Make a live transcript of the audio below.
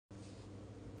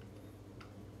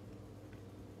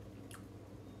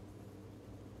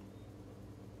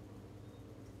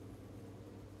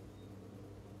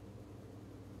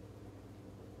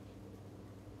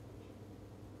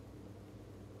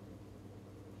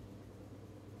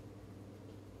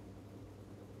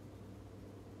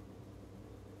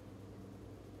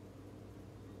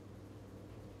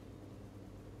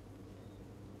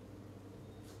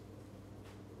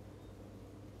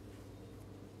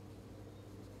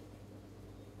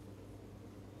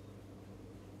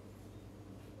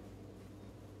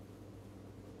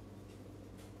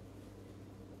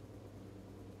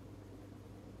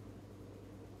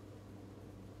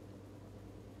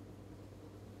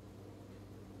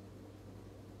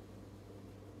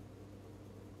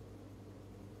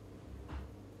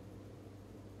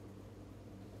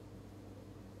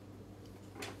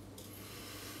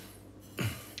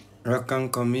Rock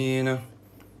and come in.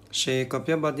 Shake up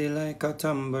your body like a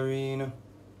tambourine.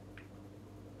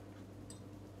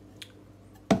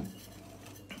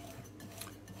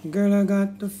 Girl, I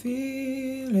got the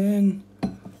feeling.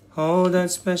 Oh,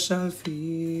 that special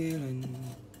feeling.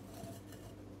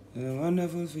 A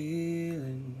wonderful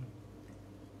feeling.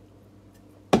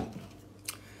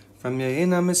 From your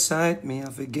inner my sight, me, I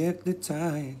forget the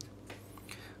tide.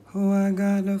 Oh, I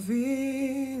got a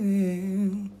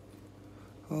feeling.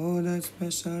 Oh, that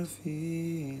special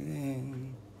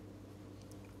feeling.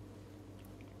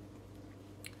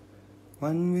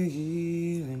 When we're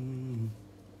healing.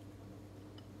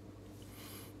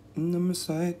 Inner my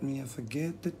sight, me, I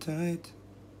forget the tide.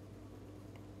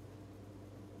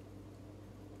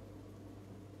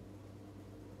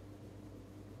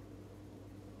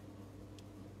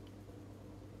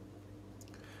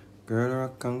 Girl,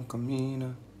 rock and come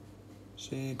in.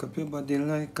 Shake up your body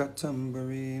like a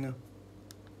tambourine.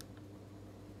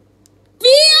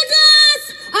 Vegas!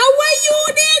 And when you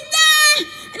did that,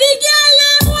 the girl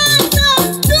them want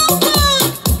some sugar.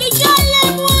 The girl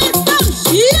them want some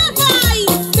sugar.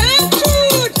 Some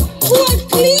food, good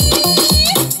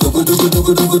clean.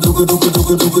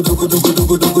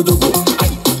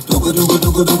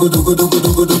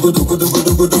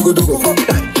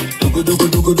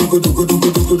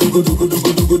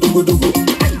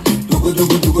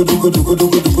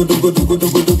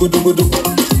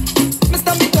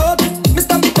 Mr. Method,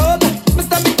 Mr. Method,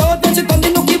 Mr. Method, when she turn the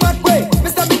nookie back way.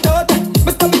 Mr. Method,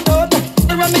 Mr. Method,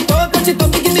 Mr. Method, when she turn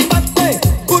the give me back way.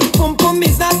 Good pum pum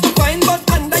is not to find, but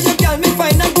under your girl me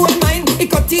find a gold mine. It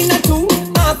cut in a two,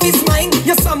 half is mine.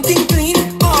 You're something clean,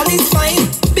 all is fine.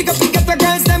 Pick up your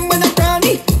girls them when I'm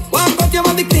cranny. Walk out you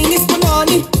have the cleanest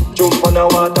banana. Jump on the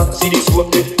water, see the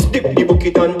soap there. Dip the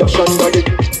bucket and dash under it.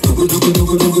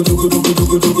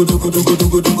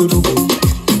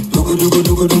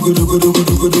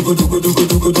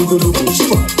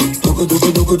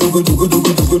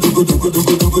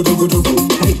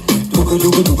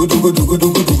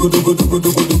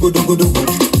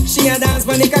 She a dance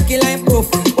when the cocky like proof.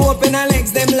 Open her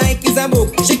legs, them like is a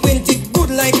book. She quint it good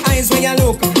like eyes when you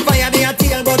look. Fire their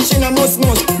tail, but she no must.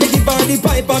 Make it by the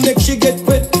pipe and make she get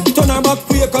wet. Turn her back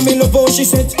quick, come in love how she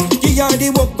set. Give her the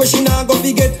work, but she not go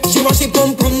forget. She wash it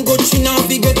pum good, she not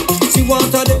forget. See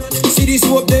water there, see the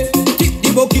soap there. Tip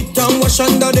the bucket and wash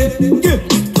under there. Yeah.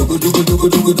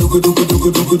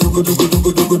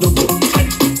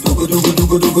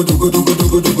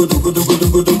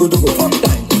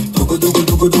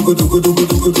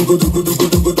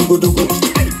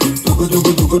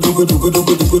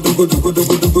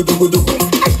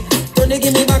 Tony,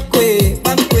 give me back way,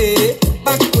 back way,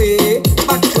 back way,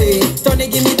 back way. Tony,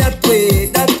 give me that way,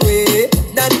 that way,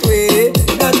 that way,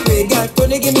 that way. God,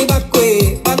 Tony, give me back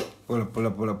way, back. Pull up, pull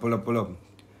up, pull up, pull up, pull up.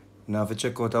 Now if you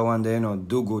check out that one there, you know,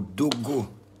 Dugu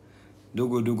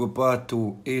Part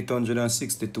 2,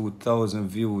 862,000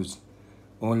 views.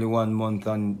 Only 1 month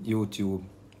on YouTube.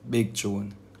 Big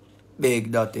tune.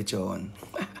 Big dirty tune.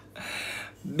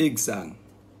 Big song.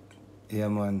 Yeah,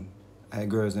 man. I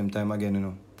girls them time again, you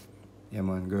know. Yeah,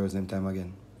 man. Girls them time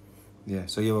again. Yeah,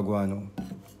 so here we go now.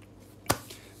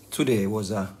 Today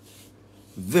was a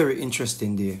very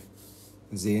interesting day.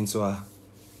 Zane, so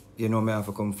you know me have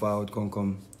to come forward,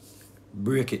 come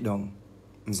break it down.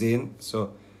 Zane,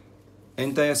 so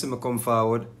anytime you see me come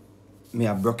forward, me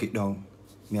I broke it down.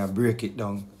 Me I break it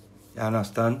down. You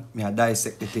understand? Me I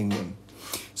dissect the thing then.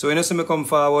 So when you see me come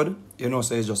forward, you know,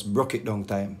 so it's just broke it down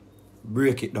time.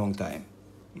 Break it down time.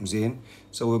 You see?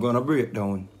 So we're gonna break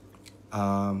down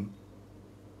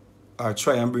or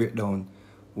try and break down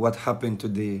what happened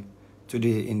today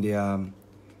in the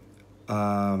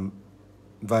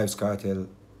Vybes Kartel,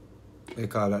 they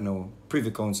call it now,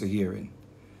 Privy Council hearing.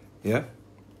 Yeah?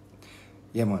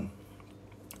 Yeah, man.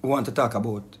 We want to talk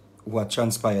about what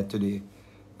transpired today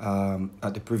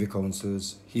at the Privy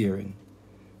Council's hearing.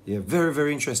 Yeah, very,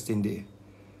 very interesting day.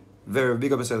 Very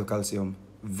big up yourself, Calcium.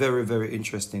 Very, very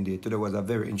interesting day. Today was a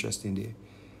very interesting day.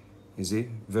 You see?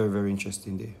 Very, very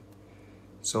interesting day.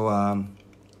 So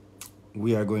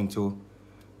we are going to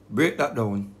break that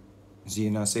down, see,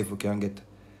 and see if we can get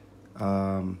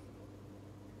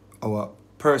our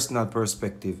personal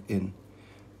perspective in.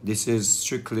 This is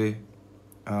strictly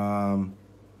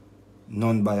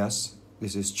non-biased.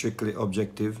 This is strictly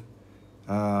objective,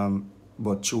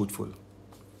 but truthful.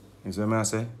 You see what I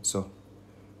say? So,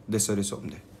 this is something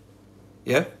there.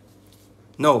 Yeah?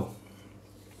 Now,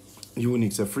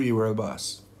 Unix, a free world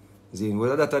boss. See,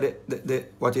 well, that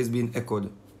what is being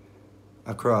echoed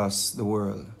across the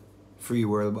world. Free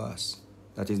world boss.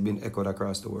 That is being echoed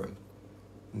across the world.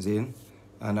 See?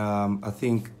 And I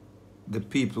think the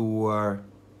people who are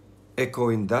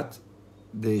echoing that,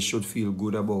 they should feel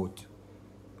good about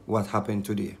what happened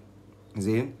today.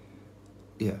 See?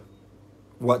 Yeah.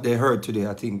 What they heard today,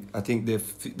 I think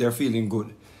they're feeling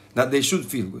good. That they should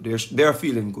feel good. They're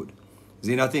feeling good.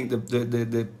 See? I think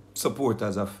the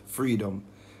supporters of freedom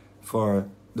for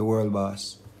the world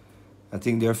boss, I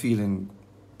think they're feeling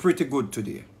pretty good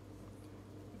today.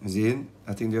 See?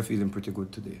 I think they're feeling pretty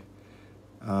good today.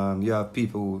 You have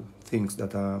people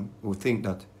who think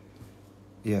that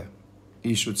yeah,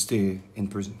 he should stay in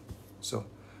prison. So,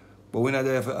 but we're not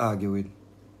there to argue with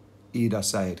either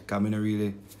side. Because I mean,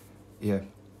 really, yeah,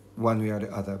 one way or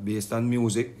the other. Based on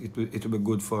music, it will be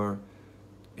good for,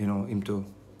 you know, him to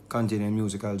continue a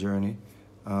musical journey.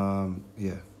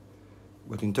 Yeah.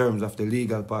 But in terms of the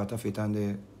legal part of it and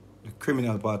the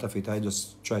criminal part of it, I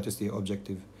just try to stay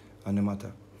objective on the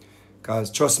matter.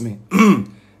 Because trust me,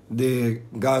 the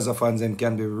Gaza fans them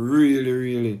can be really,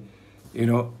 really, you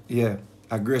know, yeah,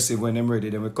 aggressive when they're ready.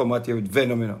 They will come at you with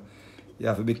venom, you know. You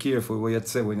have to be careful what you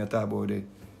say when you talk about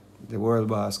the world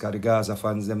boss, because the Gaza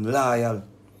fans, them loyal.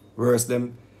 Whereas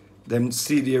them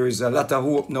see there is a lot of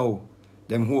hope now.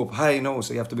 Them hope high now,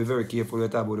 so you have to be very careful when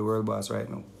you talk about the world boss right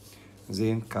now.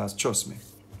 See? Because trust me.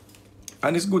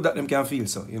 And it's good that them can feel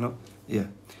so, you know. Yeah.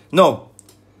 Now,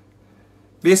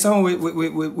 based on what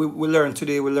we learned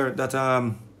today, we learned that,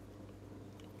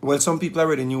 well, some people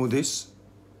already knew this.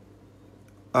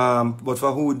 But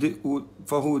for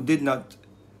who did not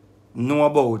know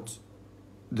about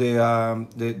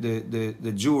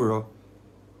the juror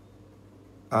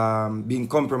being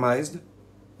compromised,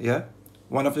 yeah,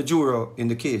 one of the juror in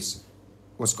the case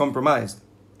was compromised.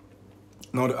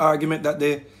 Now the argument that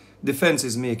the defense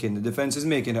is making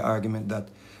the argument that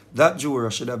that juror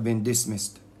should have been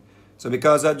dismissed. So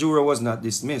because that juror was not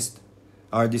dismissed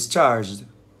or discharged,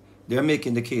 they're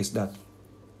making the case that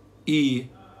he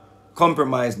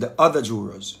compromised the other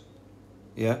jurors.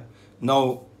 Yeah.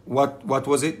 Now, what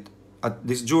was it?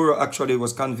 This juror actually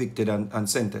was convicted and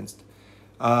sentenced.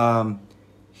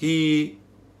 He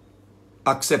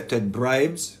accepted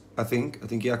bribes. I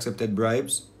think he accepted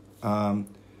bribes to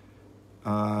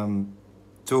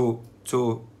go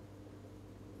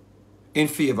in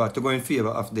favor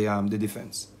of the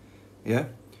defense. Yeah.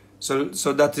 So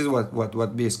that is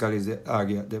what basically is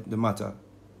the matter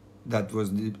that was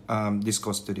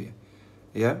discussed today.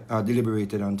 Yeah,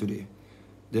 deliberated on today.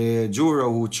 The juror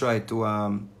who tried to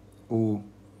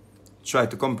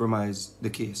compromise the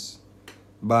case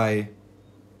by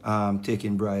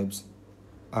taking bribes,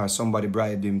 or somebody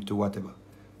bribed him to whatever.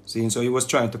 See, so he was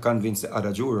trying to convince the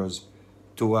other jurors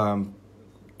to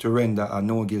render a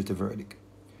no guilty verdict.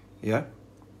 Yeah,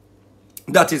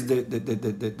 that is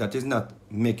that is not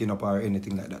making up or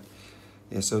anything like that.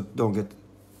 Yeah, so don't get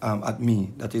at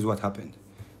me. That is what happened.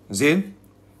 See,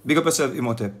 big up yourself,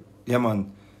 Imhotep. Yeah,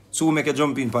 man. So we make a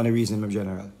jump in for the reason, my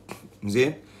general.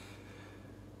 See?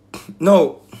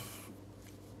 Now,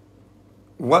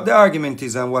 what the argument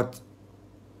is and what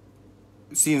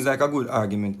seems like a good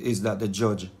argument is that the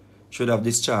judge should have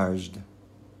discharged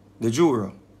the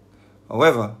juror.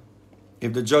 However,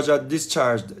 if the judge had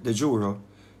discharged the juror,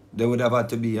 there would have had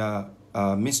to be a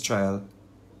mistrial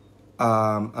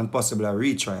and possibly a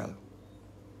retrial.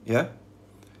 Yeah?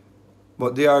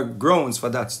 But there are grounds for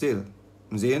that still.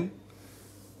 I'm saying?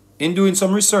 In doing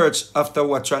some research after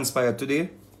what transpired today,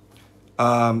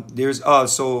 there's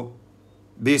also,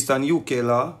 based on UK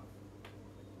law,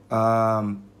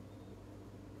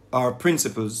 or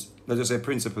principles, let's just say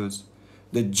principles,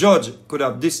 the judge could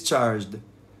have discharged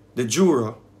the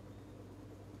juror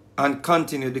and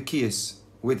continued the case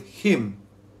with him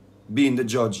being the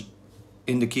judge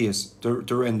in the case to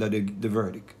render the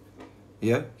verdict.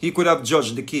 Yeah, he could have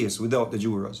judged the case without the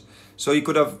jurors. So he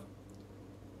could have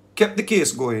kept the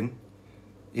case going,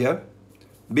 yeah,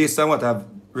 based on what I've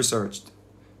researched.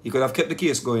 He could have kept the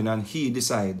case going and he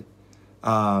decide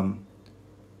the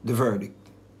verdict.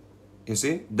 You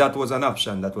see, that was an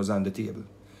option that was on the table.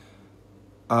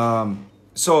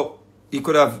 So he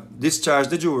could have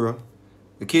discharged the juror.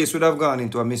 The case would have gone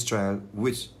into a mistrial,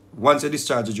 which once you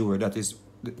discharge the juror, that is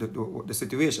the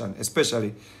situation,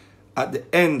 especially at the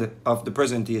end of the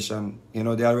presentation. You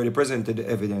know, they already presented the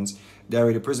evidence. They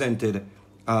already presented,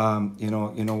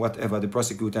 whatever, the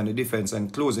prosecutor and the defense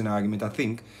and closing argument. I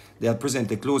think they had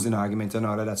presented closing argument and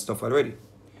all of that stuff already.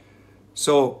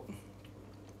 So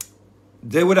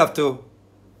they would have to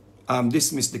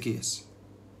dismiss the case.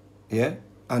 Yeah?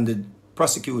 And the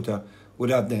prosecutor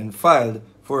would have then filed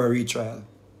for a retrial.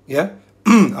 Yeah?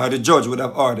 Or the judge would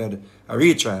have ordered a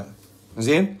retrial.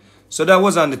 See? So that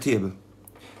was on the table.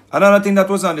 Another thing that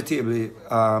was on the table,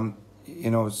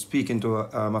 you know, speaking to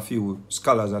a few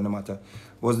scholars on the matter,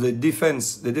 was the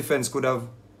defense could have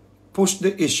pushed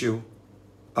the issue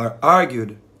or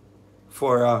argued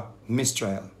for a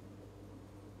mistrial.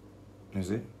 You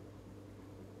see?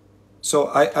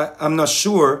 So I'm not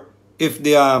sure if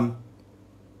because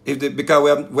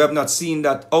we have not seen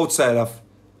that outside of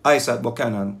Isaac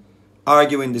Buchanan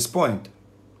arguing this point.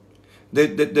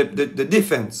 The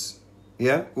defense,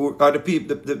 yeah, who are the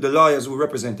people, the lawyers who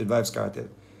represented Vybes Kartel,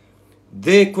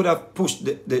 they could have pushed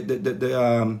the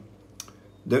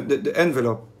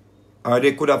envelope, or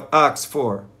they could have asked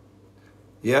for,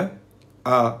 yeah,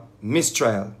 a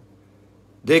mistrial.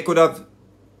 They could have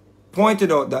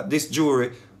pointed out that this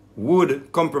jury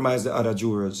would compromise the other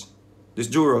jurors. This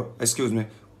juror, excuse me,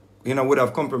 you know, would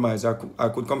have compromised or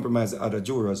could compromise the other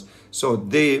jurors, so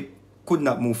they could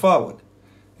not move forward.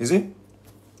 You see?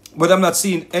 But I'm not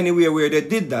seeing anywhere where they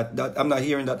did that. I'm not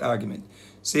hearing that argument.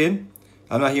 See?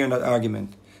 I'm not hearing that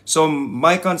argument. So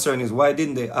my concern is, why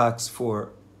didn't they ask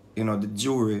for, you know, the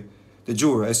juror,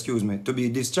 excuse me, to be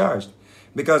discharged?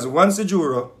 Because once the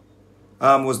juror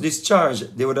was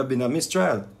discharged, there would have been a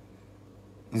mistrial.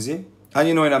 You see? And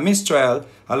you know, in a mistrial,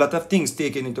 a lot of things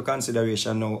taken into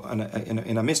consideration now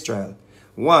in a mistrial.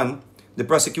 One, the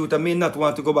prosecutor may not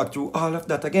want to go back through all of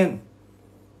that again.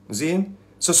 You see?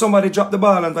 So somebody dropped the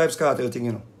ball on Vybes Kartel thing,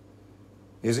 you know.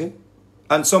 You see?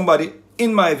 And somebody,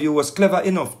 in my view, was clever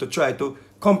enough to try to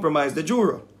compromise the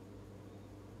juror.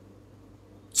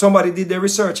 Somebody did their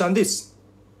research on this.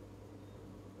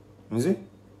 You see?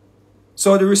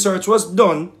 So the research was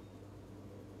done,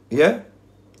 yeah?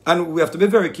 And we have to be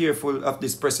very careful of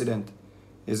this precedent,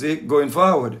 you see, going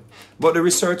forward. But the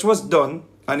research was done,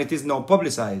 and it is now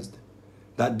publicized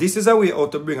that this is a way how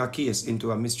to bring a case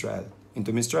into a mistrial,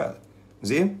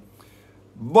 see?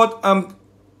 But I'm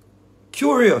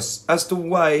curious as to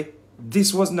why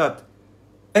this was not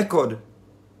echoed,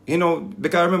 you know,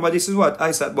 because remember, this is what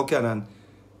Isaac Buchanan,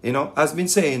 you know, has been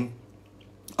saying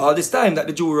all this time, that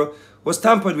the juror was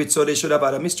tampered with, so they should have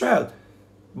had a mistrial.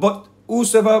 But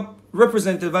whosoever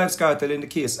represented Vybes Kartel in the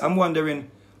case, I'm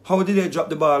wondering, how did they drop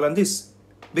the ball on this?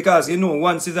 Because, you know,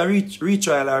 once it's a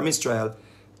retrial or a mistrial,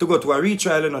 to go to a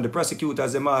retrial, you know, the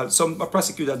prosecutors, some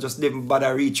prosecutors just didn't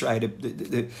bother retry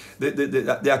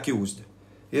the accused.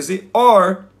 You see?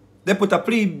 Or they put a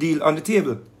plea deal on the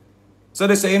table. So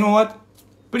they say, you know what?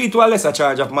 Plead to a lesser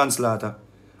charge of manslaughter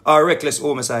or reckless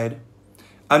homicide,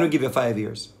 and we give you 5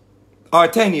 years. Or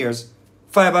 10 years.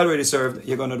 5 already served,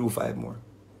 you're going to do 5 more.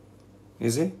 You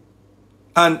see?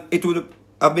 And it would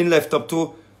have been left up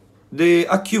to the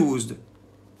accused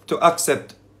to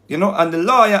accept, you know, and the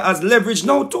lawyer has leverage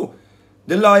now too.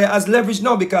 The lawyer has leverage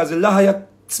now because the lawyer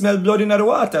smells blood in the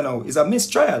water now. It's a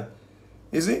mistrial.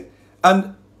 You see?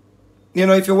 And, you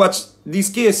know, if you watch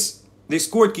these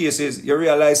court cases, you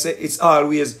realize it's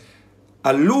always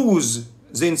a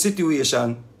losing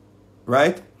situation,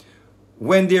 right?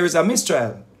 When there is a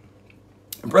mistrial.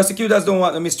 And prosecutors don't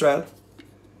want a mistrial.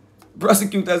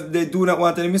 Prosecutors, they do not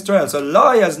want any mistrial. So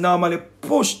lawyers normally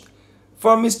pushed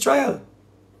for mistrial.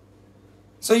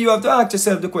 So you have to ask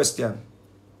yourself the question,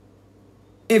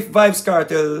 if Vybes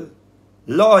Kartel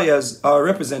lawyers or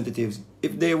representatives,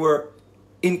 if they were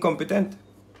incompetent,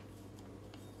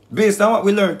 based on what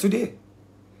we learned today.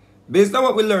 Based on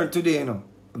what we learned today, you know,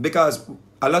 because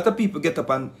a lot of people get up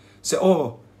and say,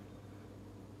 oh,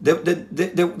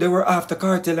 they were after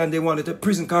Kartel and they wanted a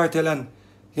prison Kartel and,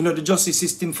 you know, the justice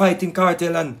system fighting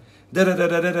Kartel and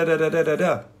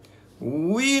da-da-da-da-da-da-da-da-da.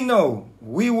 We know,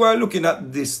 we were looking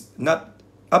at this, not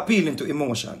appealing to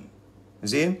emotion. You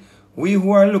see? We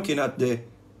who are looking at the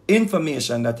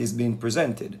information that is being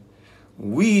presented,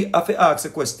 we have to ask a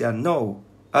question now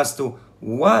as to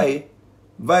why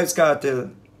Vybes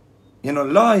Kartel, you know,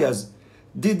 lawyers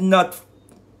did not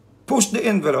push the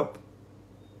envelope,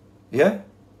 yeah,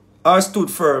 or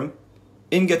stood firm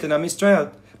in getting a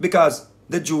mistrial, because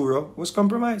the juror was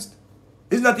compromised.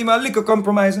 It's not even a little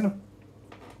compromise, you know.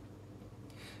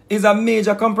 It's a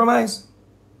major compromise.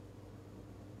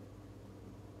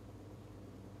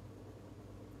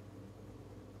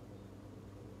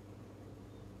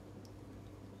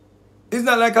 It's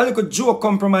not like a little joke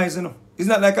compromise, you know. It's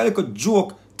not like a little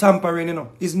joke tampering, you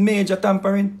know. It's major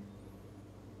tampering.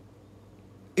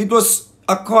 It was,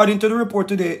 according to the report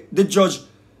today, the judge,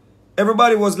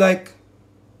 everybody was like,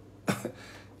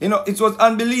 you know, it was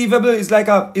unbelievable. It's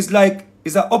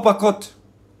an uppercut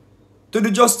to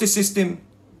the justice system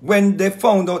when they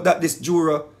found out that this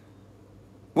juror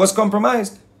was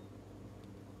compromised.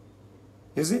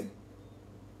 You see?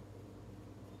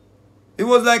 It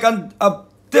was like a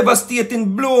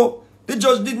devastating blow. The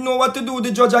judge didn't know what to do.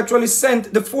 The judge actually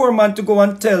sent the foreman to go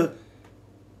and tell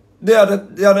the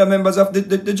other members of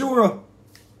the jury.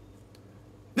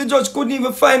 The judge couldn't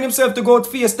even find himself to go out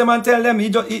face them and tell them.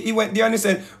 He went there and he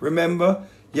said, remember,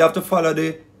 you have to follow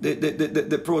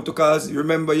the protocols.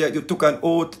 Remember, you took an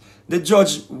oath. The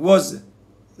judge was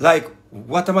like,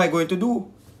 what am I going to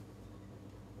do?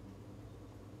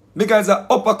 Because the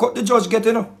uppercut the judge get,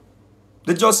 you know.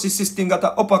 The justice system got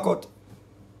an uppercut.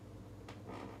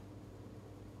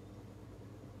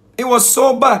 It was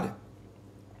so bad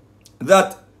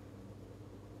that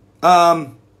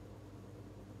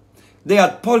they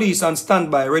had police on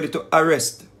standby ready to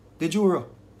arrest the juror.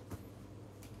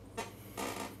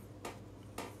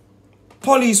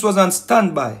 Police was on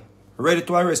standby ready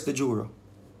to arrest the juror.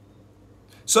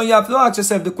 So you have to ask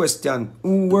yourself the question,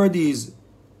 who were these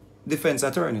defense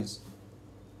attorneys?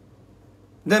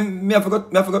 Then me I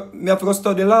forgot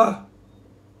study law.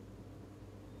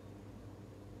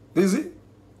 You see?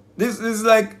 This is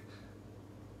like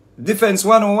defense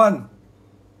 101.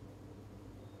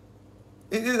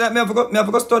 It is like me I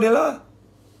forgot study law.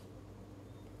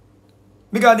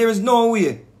 Because there is no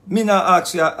way me not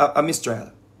ask you a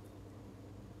mistrial.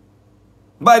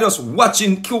 By just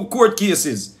watching court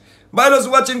cases. By just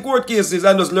watching court cases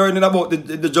and just learning about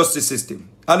the justice system.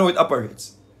 I know it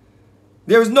operates.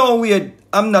 There is no way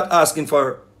I'm not asking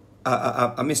for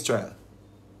a mistrial.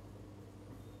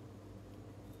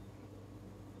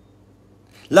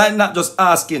 Like not just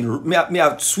asking, me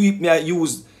I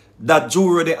use that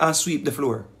jury there and sweep the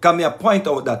floor. Can me I point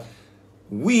out that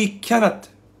we cannot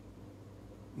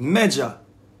measure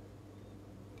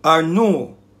or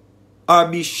know or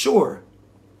be sure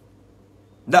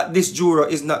that this juror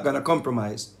is not going to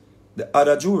compromise the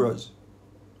other jurors.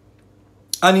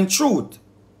 And in truth,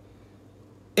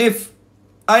 if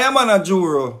I am on a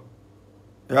juror,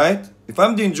 right? If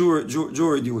I'm doing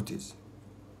jury duties,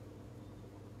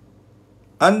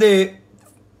 and it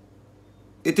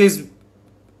is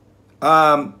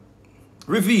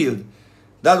revealed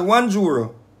that one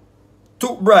juror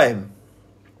took bribe,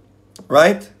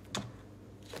 right,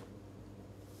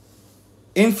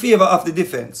 in favor of the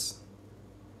defense.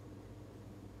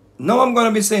 Now I'm going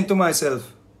to be saying to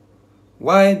myself,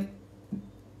 why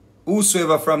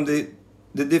whosoever from the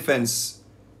defense,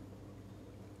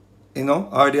 you know,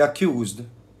 are they accused,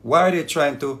 why are they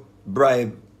trying to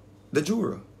bribe the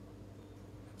juror?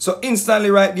 So instantly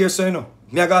right there, so you know,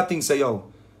 me I got things say,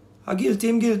 yo, I'm guilty,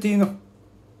 you know.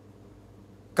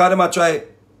 Because them I try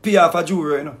pay off a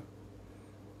juror, you know.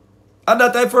 At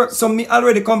that time, so me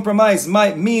already compromised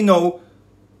me now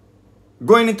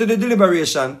going into the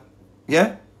deliberation,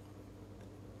 yeah,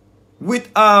 with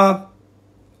a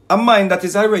mind that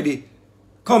is already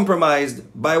compromised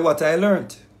by what I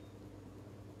learned.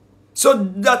 So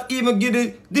that even give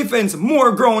the defense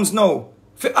more grounds now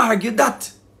to argue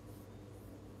that.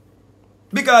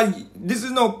 Because this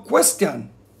is no question.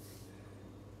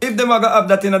 If them are going to have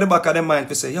that in the back of their mind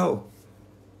to say, yo,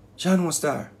 John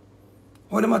Star,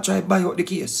 how them I try to buy out the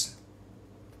case?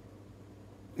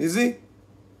 You see?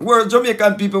 Where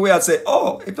Jamaican people will say,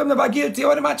 oh, if I'm never guilty,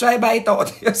 how them I try to buy it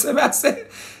out? You see me I say?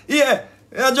 Yeah.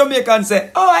 Jamaican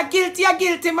say, oh, you're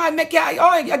guilty, man.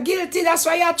 Oh, you're guilty, that's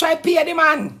why you try to pay the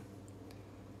man.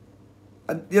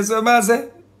 You see what I say?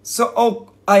 So,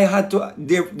 oh, I had to,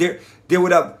 they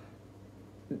would have,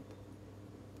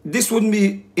 this wouldn't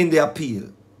be in the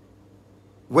appeal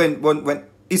when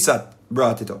Isat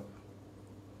brought it up.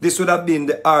 This would have been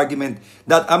the argument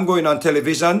that I'm going on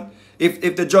television.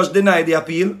 If the judge denied the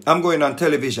appeal, I'm going on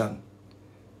television.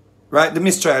 Right? The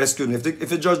mistrial, excuse me. If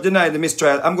the judge denied the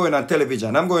mistrial, I'm going on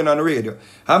television. I'm going on radio.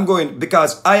 I'm going,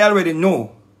 because I already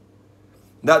know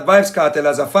that Vybes Kartel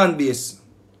has a fan base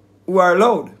who are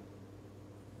loud.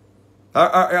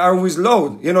 Are who is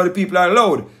loud. You know, the people are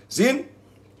loud. See?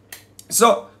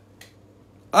 So,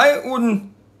 I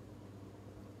wouldn't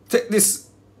take this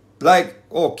like,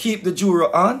 oh, keep the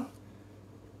juror on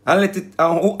and let it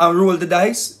and roll the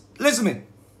dice. Listen to me.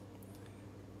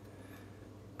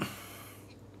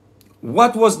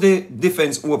 What was the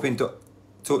defense hoping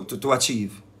to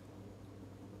achieve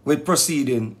with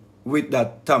proceeding with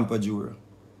that Tampa juror?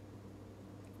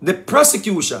 The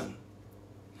prosecution,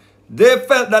 they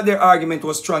felt that their argument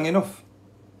was strong enough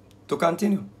to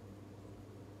continue.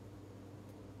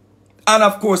 And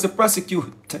of course, the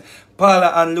prosecutor,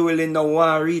 Paula and Llewellyn, now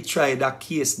want to retry that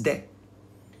case there.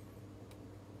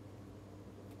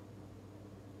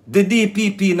 The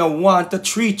DPP now want to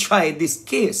retry this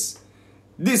case.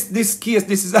 This case,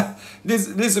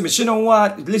 listen, she don't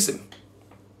want, listen.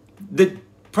 The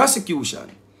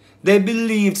prosecution, they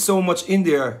believed so much in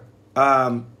their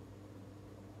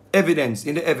evidence,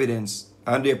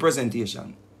 and their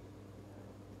presentation,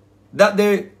 that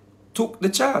they took the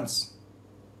chance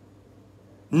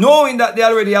knowing that they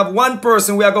already have one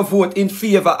person we are going to vote in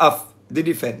favor of the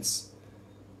defense.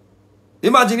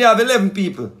 Imagine you have 11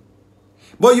 people,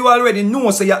 but you already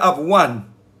know, so you have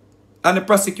one, and the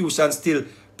prosecution still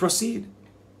proceed.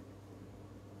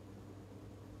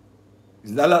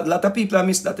 A lot of people have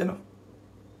missed that, you know.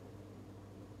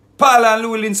 Paul and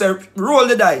Llewellyn say, roll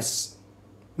the dice.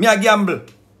 Me a gamble.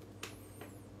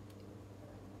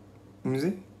 You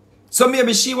see? So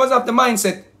maybe she was of the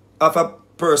mindset of a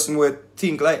person who would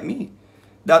think like me.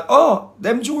 That, oh,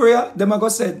 them jury, them a go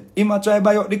said, him a try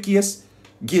buy out the case,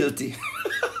 guilty.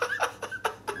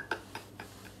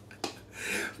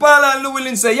 Paul and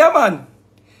Llewellyn say, yeah man,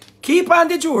 keep on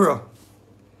the jury.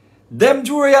 Them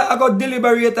jury a go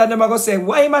deliberate and them a go say,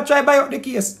 why him a try buy out the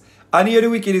case? And here the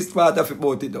wickedest part of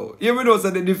about it though. You know so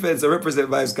the defense represent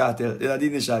Vybes Kartel in the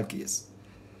initial case.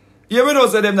 You know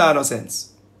so them not no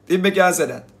sense. If me can say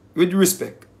that. With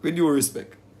respect. With due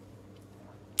respect.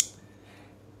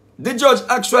 The judge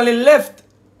actually left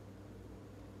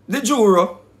the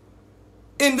juror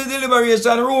in the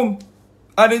deliberation room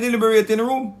and the deliberating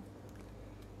room.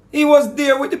 He was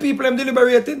there with the people them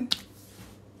deliberating.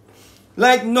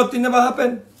 Like nothing ever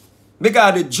happened.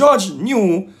 Because the judge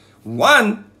knew,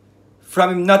 one,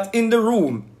 from him not in the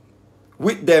room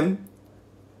with them,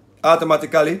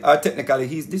 automatically or technically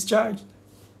he's discharged.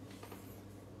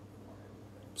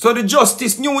 So the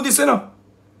justice knew this, you know,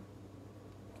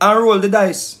 and rolled the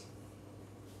dice.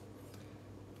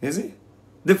 You see?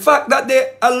 The fact that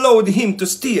they allowed him to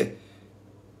stay,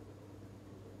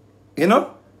 you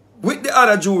know, with the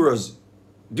other jurors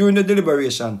during the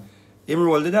deliberation, him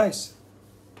rolled the dice.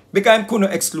 Because he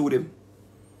couldn't exclude him.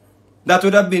 That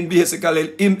would have been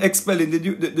basically him expelling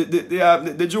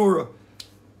the juror.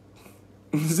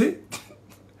 You see?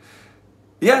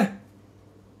 Yeah.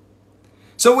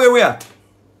 So where we at?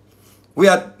 We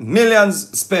had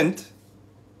millions spent,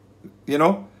 you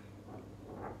know,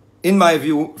 in my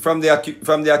view, from the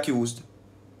accused.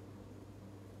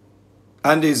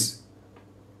 And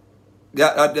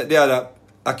the other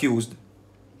accused.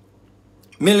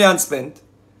 Millions spent.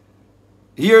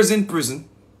 Years in prison.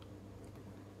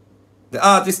 The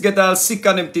artists get all sick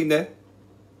and them thing there.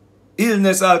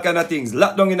 Illness, all kind of things.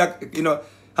 Locked down in a, you know,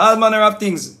 all manner of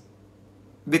things.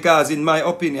 Because in my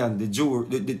opinion,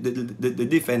 the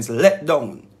defense let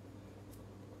down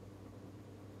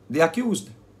the accused.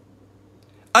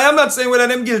 I am not saying whether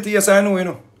them guilty, yes or no, you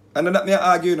know. And that may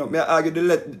I argue, you know. May I argue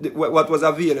what was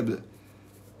available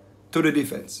to the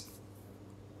defense.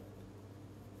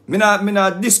 Me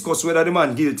not discuss whether the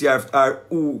man guilty or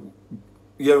who,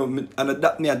 you know, and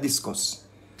that may I discuss.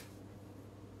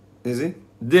 You see?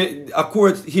 A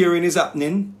court hearing is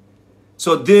happening,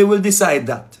 so they will decide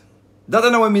that. That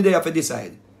is not what me they have to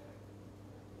decide.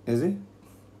 You see?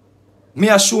 Me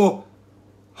I show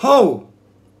how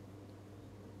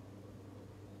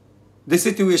the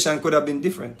situation could have been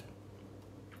different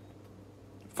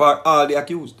for all the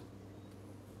accused.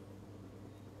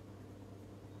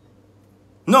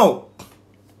 Now,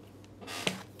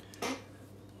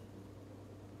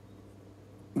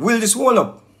 will this hold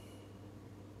up?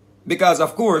 Because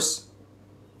of course,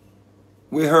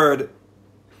 we heard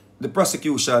the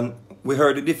prosecution, we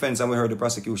heard the defense, and we heard the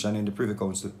prosecution in the Privy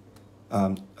Council.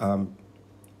 You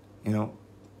know,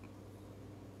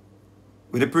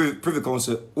 with the Privy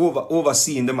Council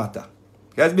overseeing the matter.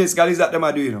 That's basically that them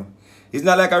are doing, you know. It's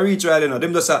not like a retrial, you know.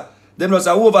 Them just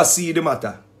oversee the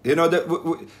matter. You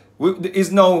know,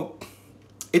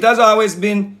 it has always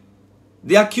been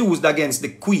the accused against the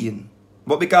queen.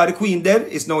 But because the queen dead,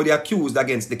 it's now the accused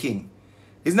against the king.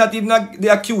 It's not even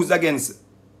the accused against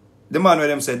the man where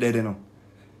them said dead, you know.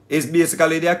 It's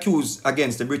basically the accused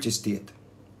against the British state.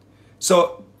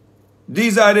 So,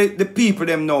 these are the people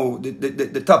them know,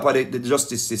 the top of the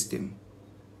justice system.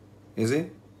 You see?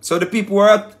 So the people who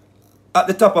are at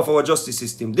the top of our justice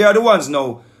system, they are the ones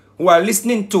now who are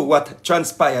listening to what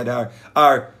transpired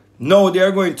are now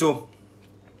they're going to,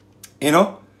 you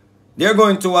know, they're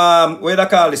going to, what do they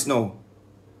call this now?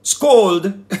 Scold,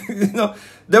 you know,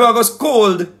 they are going to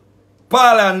scold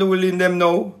Paul and Llewellyn them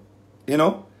now, you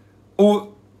know,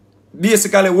 who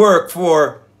basically work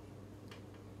for,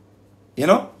 you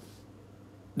know,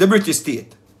 the British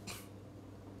state.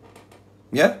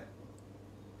 Yeah?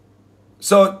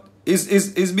 So,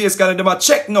 is basically them a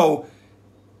check now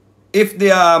if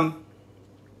the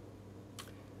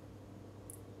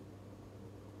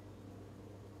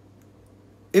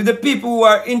people who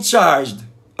are in charge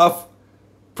of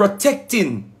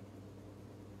protecting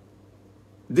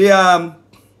the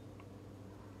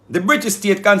British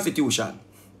state constitution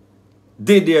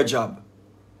did their job.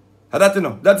 And that, you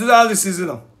know, that is all this is, you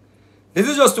know. This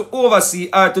is just to oversee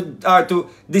or to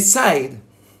decide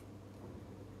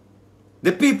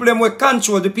The people them will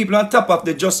control the people on top of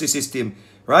the justice system,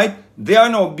 right? They are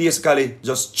now basically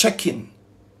just checking,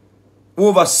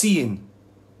 overseeing,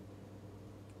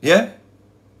 yeah,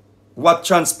 what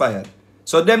transpired.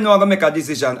 So them now going to make a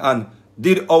decision on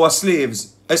did our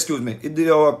slaves, excuse me,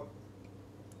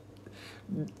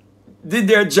 did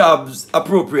their jobs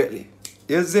appropriately.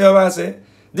 You see what I say?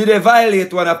 Did they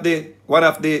violate one of the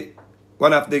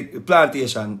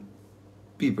plantation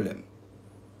people them?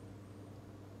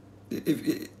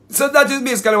 So that is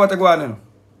basically what I go on.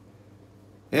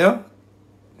 You know?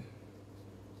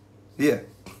 Yeah.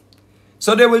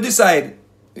 So they will decide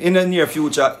in the near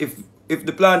future if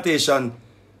the plantation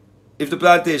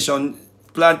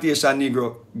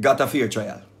Negro got a fair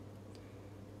trial.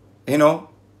 You know,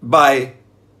 by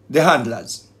the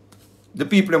handlers. The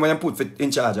people when put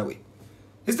in charge away.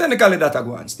 It's technically that I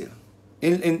go on still.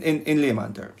 In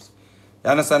layman terms.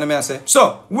 You understand what I say?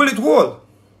 So, will it hold?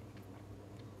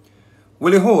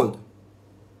 Will it hold?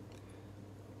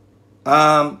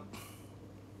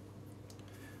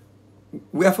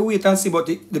 We have to wait and see, but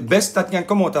the best that can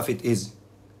come out of it is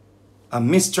a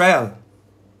mistrial.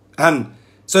 And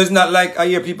so it's not like I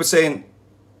hear people saying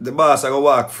the boss are going to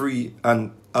walk free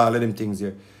and all of them things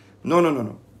here.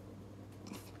 No.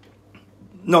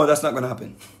 No, that's not going to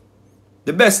happen.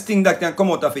 The best thing that can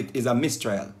come out of it is a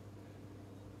mistrial.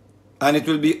 And it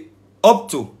will be up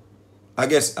to, I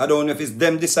guess, I don't know if it's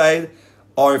them decide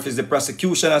or if it's the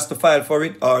prosecution has to file for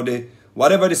it or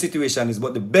whatever the situation is.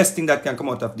 But the best thing that can come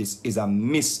out of this is a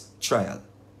mistrial.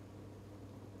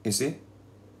 You see?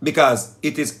 Because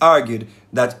it is argued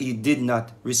that he did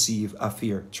not receive a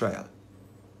fair trial.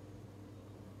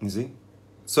 You see?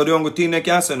 So the only thing they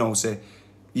can say now say,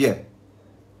 yeah,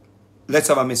 let's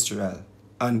have a mistrial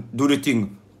and do the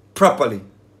thing properly.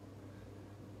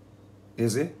 You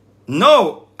see?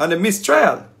 No, on a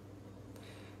mistrial,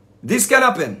 this can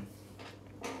happen.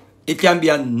 It can be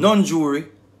a non-jury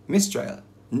mistrial,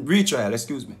 retrial,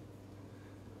 excuse me.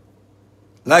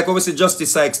 Like obviously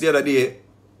Justice Sykes the other day,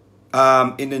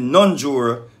 in the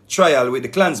non-juror trial with the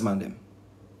Klansman them.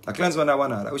 A Klansman that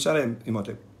one other. Which are them?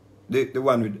 The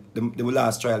one with the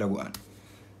last trial that one.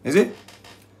 Is it?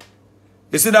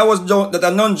 You see that was that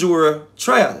a non-juror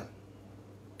trial.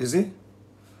 Is it?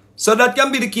 So that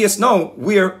can be the case now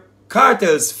where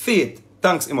Kartel's fate,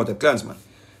 thanks Imhotep Klansman,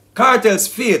 Kartel's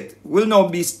fate will now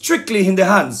be strictly in the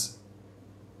hands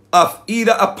of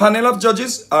either a panel of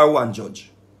judges or one judge.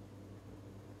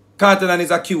 Kartel and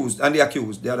his accused, and the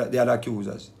accused, the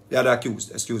other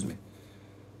accused, excuse me.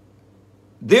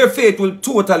 Their fate will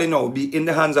totally now be in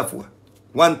the hands of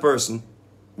one person,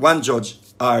 one judge,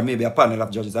 or maybe a panel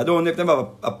of judges. I don't know if they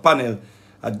have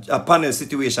a panel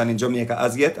situation in Jamaica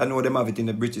as yet. I know they have it in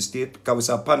the British state because we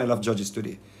saw a panel of judges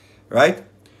today. Right?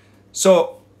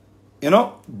 So, you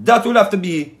know, that will have to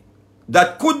be,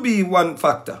 that could be one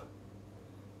factor.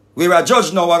 Where a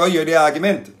judge now will hear the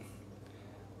argument.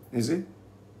 You see?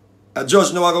 A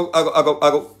judge now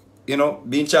will you know,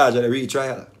 be in charge of the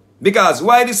retrial. Because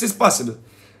why this is possible?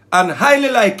 And highly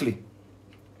likely.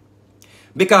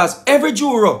 Because every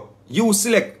juror you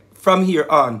select from here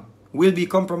on will be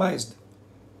compromised.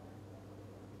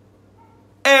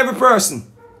 Every person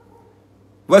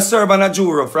will serve on a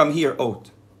juror from here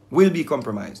out will be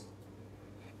compromised.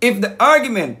 If the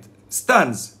argument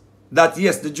stands that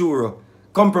yes, the juror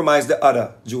compromised the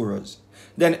other jurors,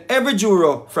 then every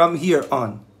juror from here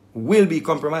on will be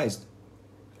compromised.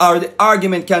 Or the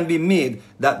argument can be made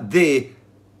that they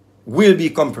will be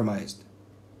compromised.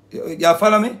 You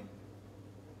follow me?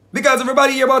 Because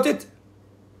everybody hear about it.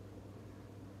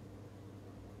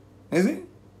 You see?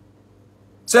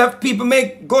 So if people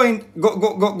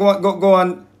go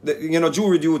on the, you know,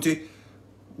 jury duty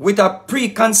with a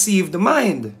preconceived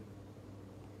mind.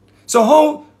 So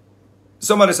how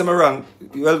somebody say me wrong?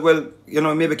 Well, you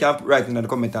know, maybe can write in the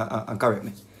comment and correct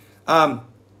me.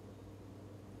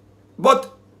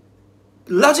 But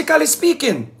logically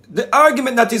speaking, the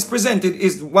argument that is presented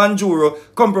is one juror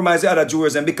compromised the other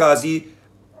jurors and because he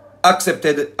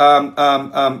accepted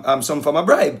some form of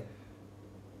bribe.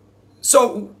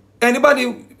 So everybody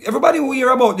who hear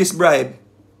about this bribe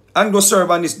and go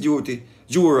serve on this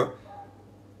juror,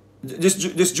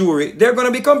 this jury, they're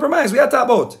gonna be compromised. We are talking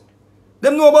about.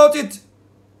 Them know about it.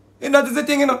 And that is the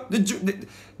thing, you know.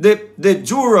 The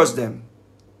jurors them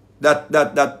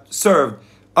that served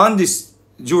on this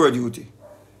juror duty,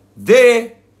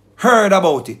 they heard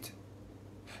about it.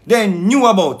 They knew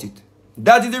about it.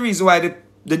 That is the reason why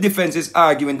the defense is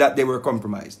arguing that they were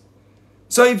compromised.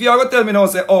 So if you are going to tell me now,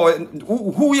 say, oh,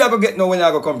 who you are going to get now when you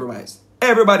are going to compromise?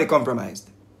 Everybody compromised.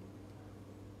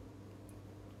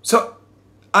 So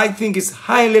I think it's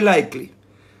highly likely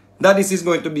that this is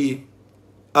going to be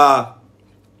a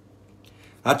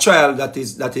trial that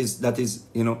is,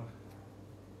 you know,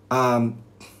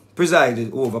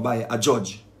 presided over by a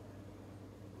judge.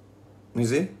 You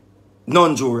see?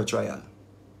 Non-jury trial.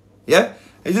 Yeah?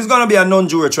 It is going to be a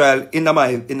non-jury trial in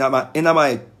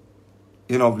my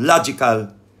you know,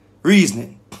 logical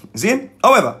reasoning. See?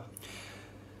 However,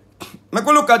 I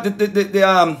go look at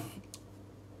the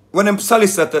when them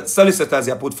solicitors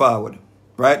are put forward,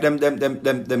 right?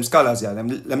 Them scholars, yeah,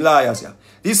 them lawyers, yeah.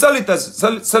 These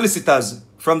solicitors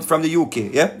from the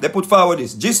UK, yeah, they put forward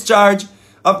this discharge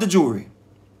of the jury.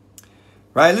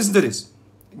 Right? Listen to this.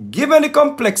 Given the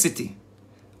complexity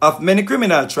of many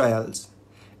criminal trials,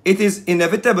 it is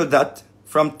inevitable that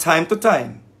from time to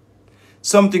time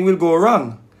something will go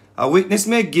wrong. A witness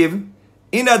may give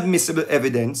inadmissible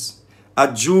evidence,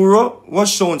 a juror was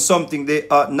shown something they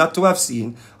ought not to have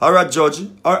seen, or a judge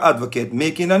or advocate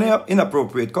making an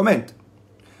inappropriate comment.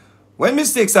 When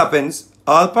mistakes happen,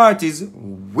 all parties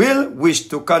will wish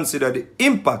to consider the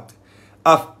impact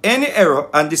of any error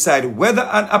and decide whether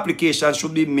an application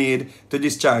should be made to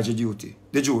discharge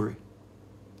the jury.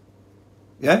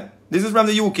 Yeah? This is from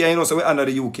the UK, you know, so we're under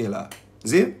the UK law.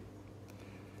 See?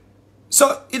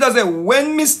 So it does say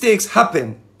when mistakes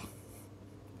happen,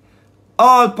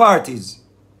 all parties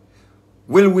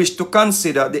will wish to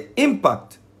consider the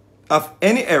impact of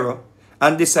any error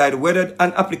and decide whether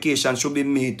an application should be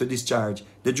made to discharge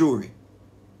the jury.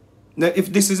 Now,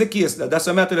 if this is the case, that's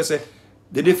what I have to say.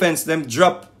 The defense them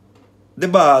drop the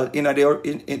ball in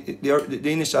the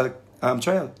initial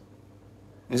trial.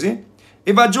 You see?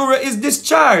 If a juror is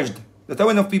discharged, that's how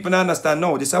enough people understand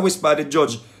now. This is how whisper the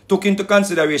judge took into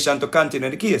consideration to continue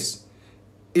the case.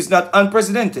 It's not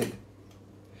unprecedented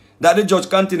that the judge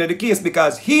continued the case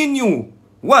because he knew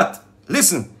what?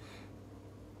 Listen.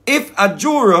 If a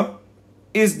juror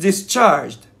is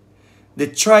discharged, the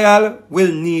trial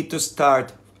will need to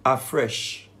start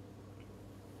afresh.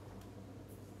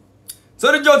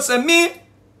 So the judge said, me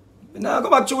nah go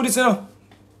back through this, you know.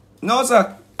 No,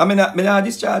 sir. I mean, I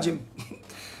discharge him.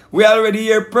 We already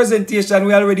hear presentation,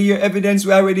 we already hear evidence,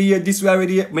 we already hear this, we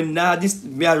already hear. We not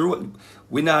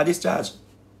discharge.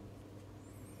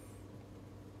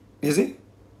 You see?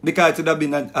 Because it would have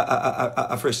been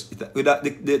a fresh, we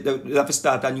have to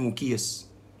start a new case.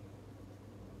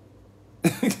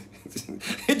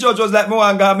 The judge was like, I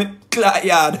want to go me clock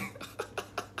yard.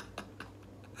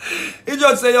 The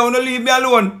judge said, you want to leave me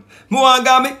alone. I want to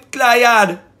go me clock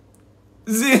yard.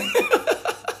 See?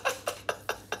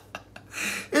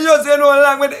 He just said, no,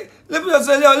 long with it. Let me just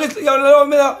say,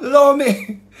 love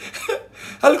me.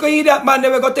 I look at that man, they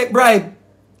will go take bribe.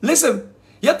 Listen,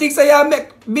 you think say you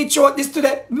make me short this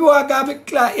today? Me want to go me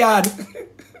clock yard.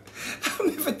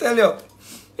 If I tell you.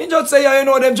 He just say, you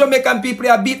know, them Jamaican people,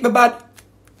 they beat me bad.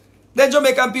 Them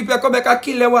Jamaican people, come back and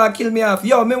kill them, want to kill me off.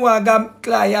 Yo, me want to go me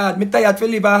clock yard. Me tired to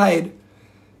live and hide.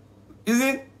 You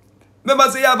see?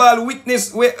 Remember say you have all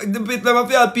witness,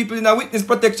 people in a witness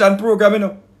protection program, you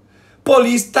know.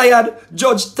 Police tired,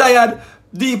 judge tired,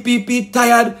 DPP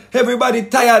tired, everybody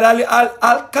tired,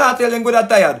 all cartel and go that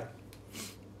tired.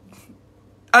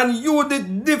 And you, the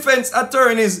defense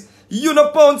attorneys, you no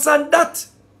pounce on that.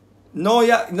 No,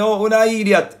 yeah, no, you're not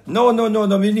idiot. No,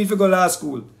 me need to go to law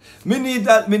school. Me need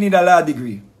a law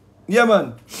degree. Yeah,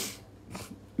 man.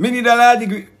 Me need a law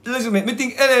degree. Listen, me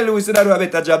think L.A. Lewis should do a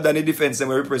better job than the defense and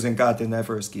we represent Kartel in that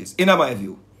first case. In my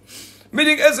view. Me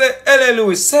think L.A.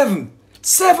 Lewis 7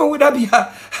 would have be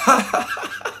a...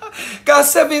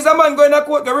 Because 7 is a man going to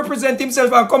court to represent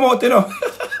himself and come out, you know.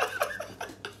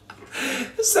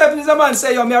 7 is a man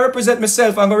say, yo, me I represent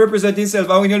myself and go represent himself,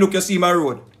 and when you look, you see my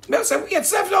road. Me I say, wait,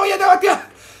 7 now, you know what, yeah.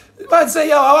 Man say,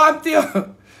 yo, I want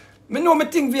you. Me know me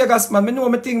thing Vegas, man. Me know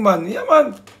me thing, man. Yeah,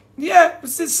 man. Yeah,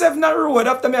 see 7 on road.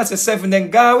 After me, I say 7, then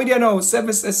go with you now.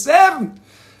 7 say 7.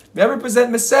 Me I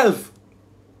represent myself.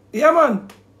 Yeah, man.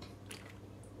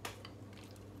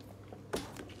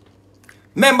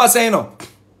 Remember say, you know,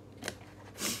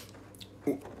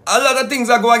 a lot of things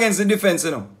that go against the defense,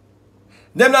 you know.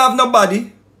 Them don't have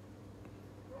nobody.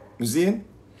 You see?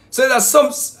 So there's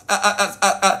some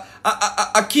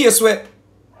a case where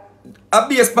a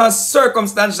based on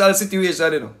circumstantial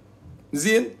situation, you know. You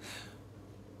see?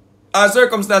 A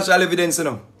circumstantial evidence, you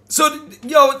know. So,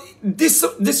 yo,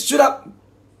 this should have...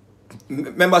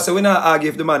 Remember, so we not argue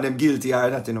if the man them guilty or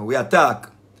not, you know. We attack.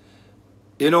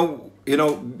 You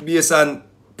know, based on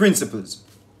principles.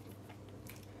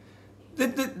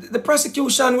 The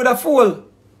prosecution would have fall.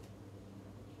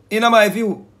 In my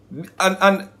view.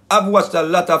 And I've watched a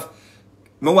lot of...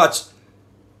 I watch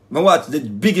the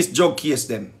biggest drug case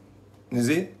them. You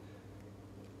see?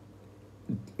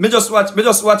 Me just watch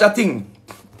a thing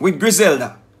with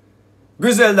Griselda.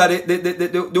 Griselda,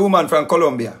 the woman from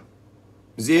Colombia.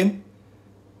 See?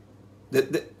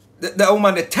 The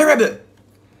woman, is terrible.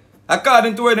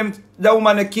 According to her, the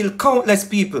woman they killed countless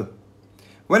people.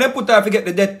 When they put her to get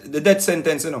the death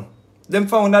sentence, you know, them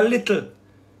found a little.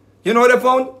 You know what they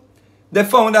found? They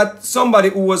found that somebody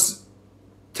who was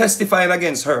testifying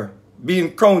against her,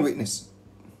 being crown witness,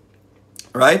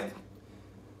 right?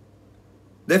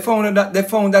 They found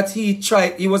that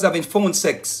he was having phone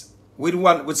sex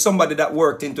with somebody that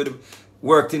worked in the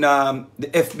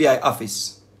FBI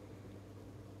office,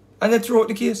 and they threw out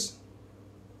the case.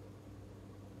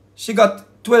 She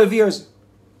got 12 years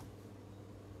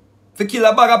to kill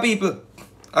a bag of people,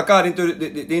 according to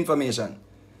the information.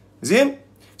 See?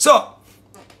 So,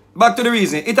 back to the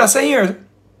reason. It has a here,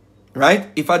 right?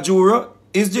 If a juror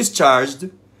is discharged,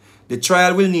 the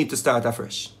trial will need to start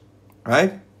afresh,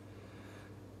 right?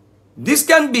 This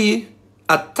can be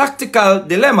a tactical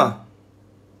dilemma.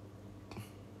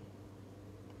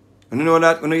 You know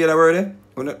that? You hear that word there?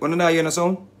 You know hear the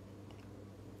sound?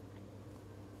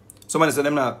 Somebody said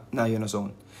them not hear the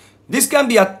sound. This can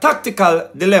be a tactical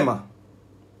dilemma.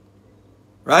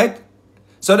 Right?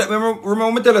 So that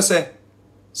remember me tell you say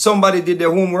somebody did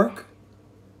their homework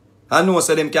and know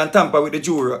so them can tamper with the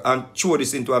juror and throw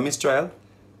this into a mistrial.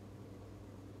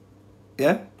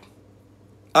 Yeah?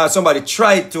 Or somebody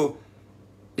tried to,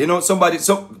 you know, somebody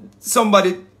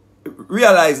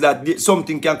realized that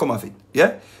something can come of it.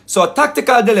 Yeah? So a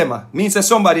tactical dilemma means that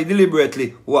somebody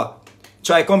deliberately what?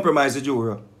 Try compromise the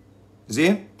juror.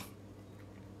 See?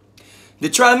 The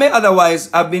trial may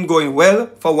otherwise have been going well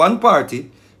for one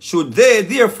party, should they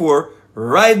therefore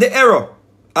right the error,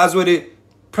 as what the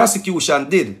prosecution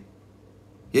did.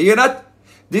 You hear that?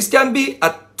 This can be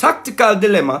a tactical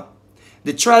dilemma.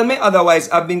 The trial may otherwise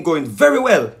have been going very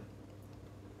well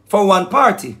for one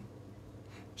party,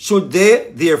 should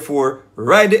they therefore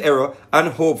right the error and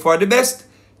hope for the best.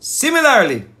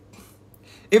 Similarly,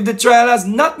 if the trial has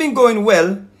not been going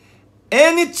well,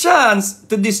 any chance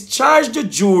to discharge the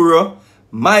juror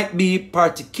might be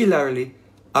particularly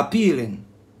appealing.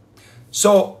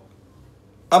 So,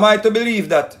 am I to believe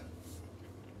that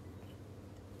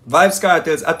Vybes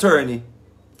Kartel's attorney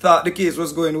thought the case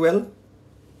was going well?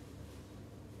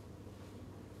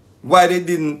 Why they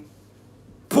didn't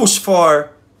push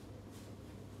for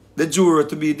the juror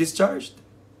to be discharged?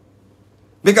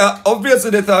 Because obviously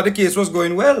they thought the case was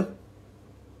going well.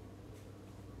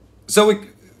 So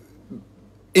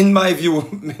in my view,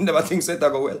 I never think that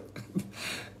go well.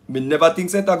 Me never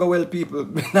think that go well, people.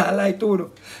 Me not like to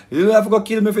you. You have to go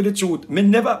kill me for the truth. Me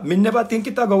never think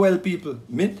it go well, people.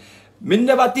 Me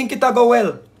never think it go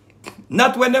well.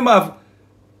 Not when them have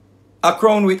a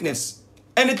crown witness.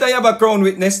 Anytime you have a crown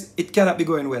witness, it cannot be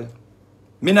going well.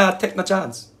 Me not take no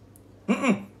chance.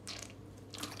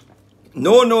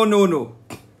 No.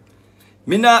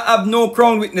 Me not have no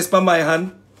crown witness by my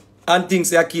hand and think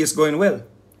say a case going well.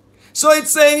 So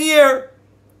it's saying here,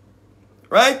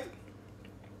 right?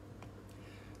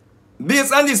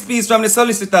 Based on this piece from the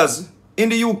solicitors in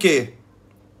the UK,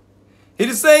 it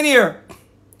is saying here,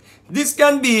 this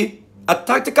can be a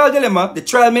tactical dilemma. The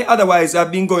trial may otherwise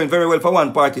have been going very well for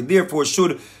one party. Therefore,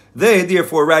 should they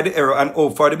therefore right the error and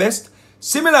hope for the best?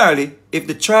 Similarly, if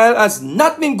the trial has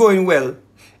not been going well,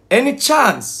 any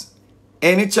chance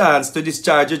to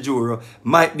discharge a juror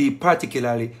might be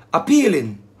particularly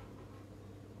appealing.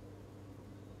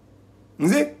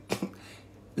 See?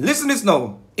 Listen to this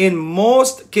now. In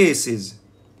most cases,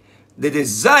 the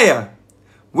desire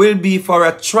will be for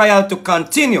a trial to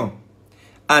continue,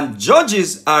 and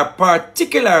judges are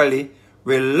particularly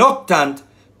reluctant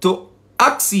to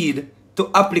accede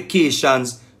to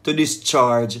applications to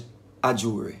discharge a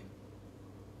jury.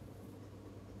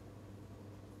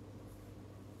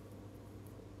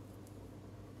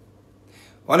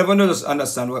 One of you just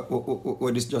understand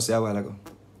what this just said a while ago.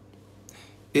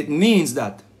 It means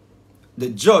that the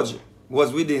judge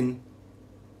was within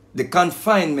the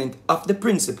confinement of the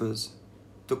principles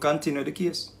to continue the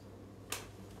case.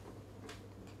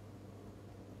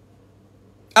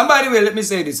 And by the way, let me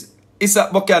say this. Issa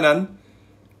Buchanan,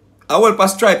 I will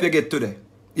pass stripe you get today.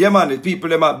 Yeah, man, the people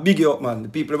them are big you up, man. The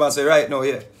people them say right now,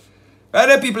 yeah. Right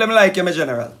there, people them like you, my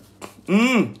general.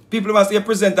 People them say you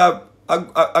present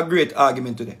a great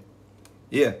argument today.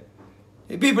 Yeah.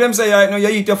 The people them say right now, you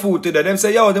eat your food today. Them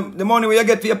say, yo, the money where you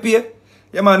get for your pay,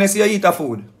 yeah, man, they say you eat a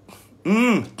food.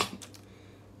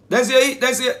 They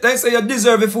say you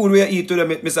deserve the food where you eat today,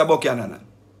 Mr. Buchanan.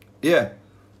 Yeah.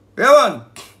 Yeah, man.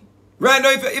 Right now,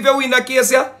 if you win that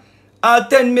case, yeah, all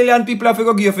 10 million people have to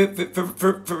go give you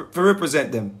for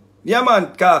represent them. Yeah,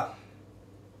 man.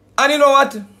 And you know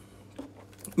what?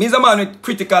 Me is a man with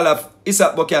critical of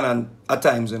Issa Buchanan at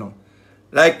times, you know.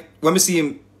 Like when we see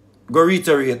him go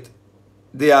reiterate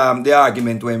the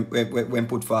argument when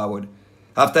put forward.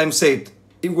 After him say it,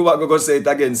 him go back go say it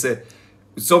again, say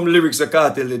some lyrics the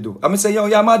Kartel they do. I say, yo,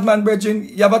 you're madman, brethren,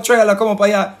 you have a trial come up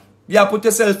and you put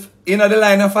yourself in the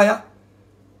line of fire.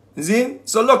 See?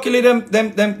 So luckily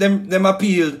them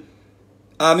appealed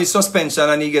his suspension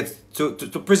and he gets to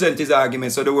present his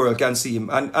argument so the world can see him.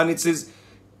 And it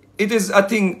is a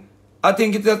thing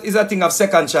of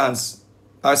second chance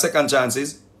or second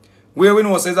chances. Where we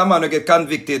know says a man will get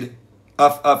convicted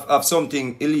of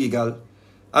something illegal.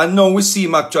 And now we see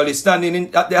him actually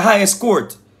standing at the highest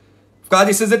court. Because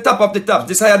this is the top of the top.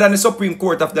 This is higher than the Supreme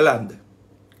Court of the land.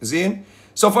 See?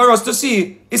 So for us to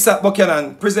see Isaac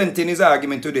Buchanan presenting his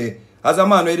argument today as a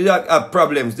man who did have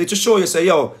problems, they just show you say,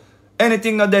 yo,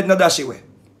 anything not dead, not dash away.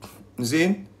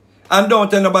 See? And don't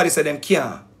tell nobody say them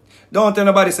can't. Don't tell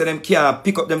nobody say them can't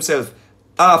pick up themselves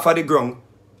off of the ground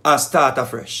and start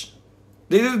afresh.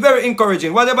 This is very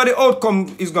encouraging. Whatever the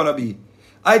outcome is going to be,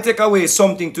 I take away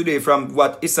something today from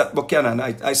what Isaac Buchanan.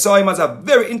 I saw him as a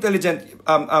very intelligent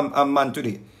man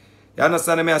today. You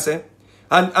understand what I say?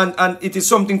 And it is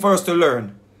something for us to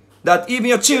learn. That even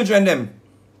your children,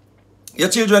 you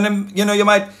know,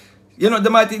 they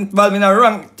might involve in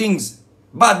wrong things.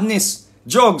 Badness,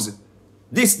 drugs,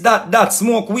 this, that,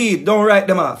 smoke weed. Don't write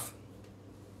them off.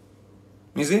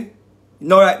 You see?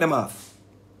 Don't write them off.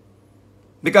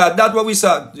 Because that's what we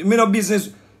saw. You know,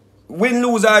 business, win,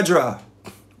 lose, or draw.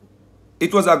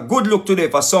 It was a good look today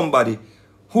for somebody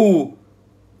who,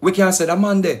 we can say, the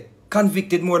man there,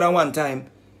 convicted more than one time,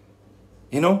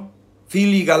 you know, for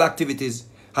illegal activities.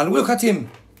 And look at him.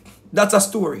 That's a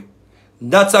story.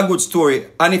 That's a good story.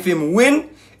 And if him win,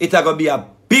 it's going to be a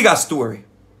bigger story.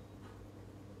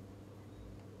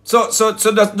 So I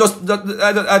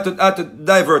had to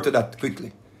divert to that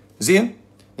quickly. See?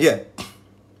 Yeah.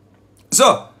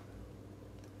 So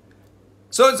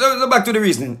back to the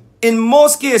reasoning. In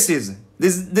most cases,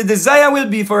 the desire will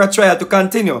be for a trial to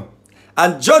continue,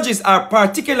 and judges are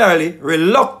particularly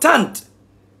reluctant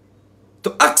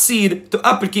to accede to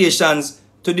applications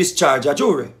to discharge a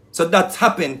jury. So that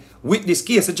happened with this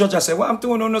case. The judge said, "What I'm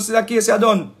doing, no see that case you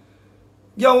done.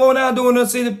 You want to do no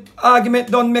see the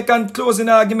argument done, make and closing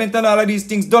argument and all of these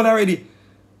things done already.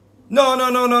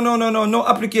 No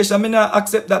application. I not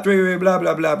accept that, blah,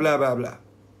 blah, blah, blah, blah, blah."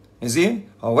 You see?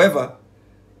 However,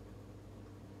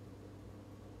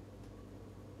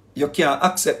 you can't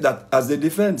accept that as the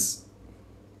defense.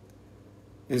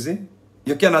 You see?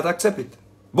 You cannot accept it.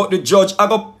 But the judge are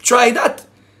going to try that.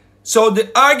 So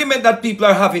the argument that people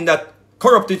are having that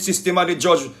corrupted system and the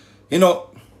judge, you know,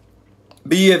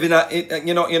 behave in a,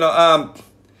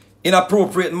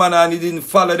 inappropriate manner and he didn't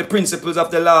follow the principles of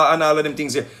the law and all of them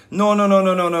things here. No.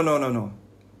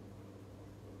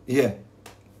 Yeah.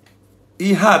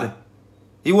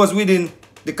 He was within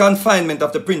the confinement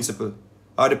of the principle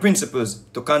or the principles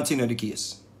to continue the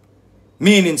case.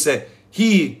 Meaning, say,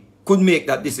 he could make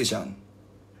that decision.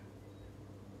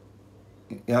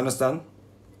 You understand?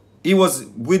 He was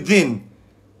within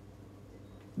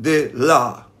the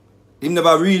law. He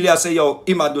never really say, yo,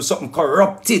 he might do something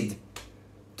corrupted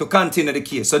to continue the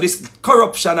case. So this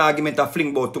corruption argument I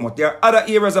fling about too much. There are other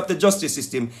areas of the justice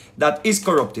system that is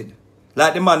corrupted.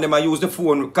 Like the man, they might use the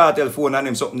phone, Kartel phone and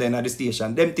them something there at the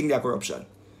station. Them think they are corruption.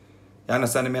 You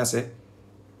understand what I say?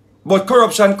 But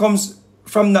corruption comes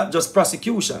from not just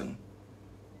prosecution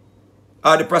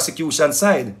or the prosecution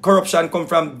side. Corruption comes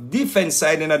from defense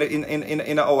side in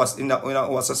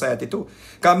our society too.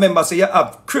 Because remember, say you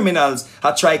have criminals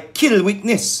that try kill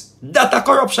witness. That's a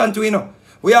corruption too, you know.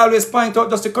 We always point out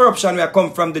just the corruption where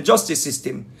come from the justice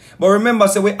system. But remember,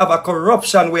 say we have a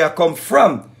corruption where come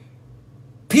from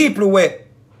people where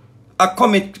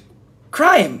commit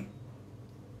crime.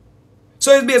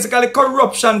 So it's basically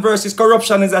corruption versus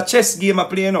corruption is a chess game I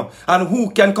play, you know. And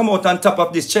who can come out on top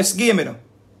of this chess game, you know.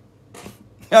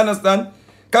 You understand?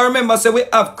 Because remember, say we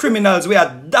have criminals, we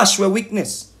have dash with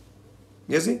witness.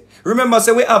 You see? Remember,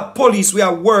 say we have police, we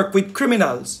have work with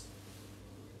criminals.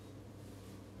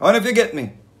 I wonder if you get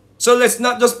me. So let's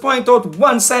not just point out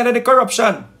one side of the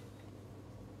corruption.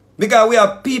 Because we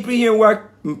have people here who are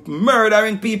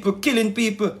murdering people, killing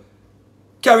people,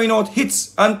 carrying out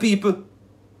hits on people.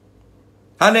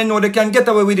 And they know they can get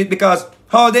away with it because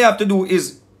all they have to do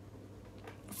is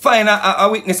find a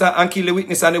witness and kill the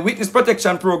witness. And the witness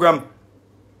protection program,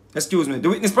 the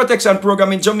witness protection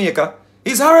program in Jamaica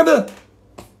is horrible.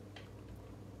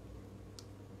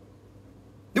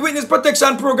 The witness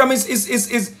protection program is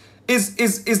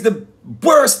the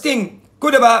worst thing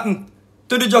could have happened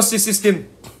to the justice system.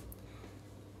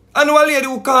 I know a lady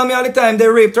who called me all the time, they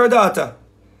raped her daughter.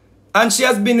 And she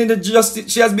has been in the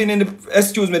justice, she has been in the,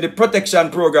 excuse me, the protection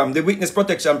program, the witness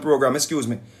protection program, excuse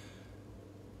me.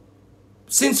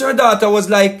 Since her daughter was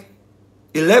like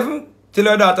 11, till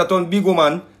her daughter turned big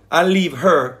woman and leave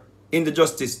her in the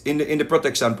justice, in the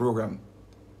protection program.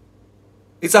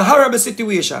 It's a horrible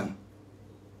situation.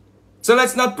 So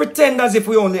let's not pretend as if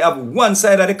we only have one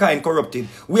side of the kind corrupted.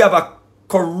 We have a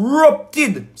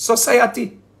corrupted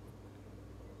society.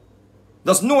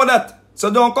 Just know that. So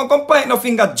don't come point no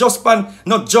finger just pan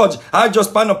no judge, I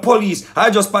just pan no police, I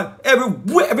just pan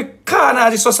every corner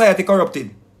of the society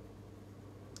corrupted.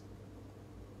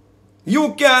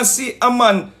 You can see a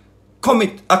man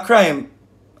commit a crime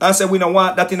and say we don't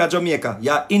want that in a Jamaica.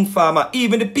 You're informer.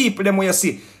 Even the people them where you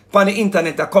see on the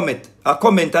internet a comment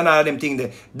and all them things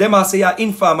there. Them a say you're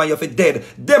informer, you're dead.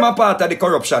 Them are part of the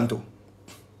corruption too.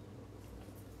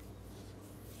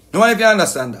 No one if you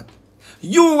understand that.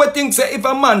 You would think say if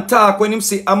a man talk when him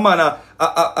see a man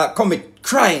commit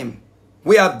crime,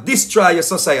 we have destroyed your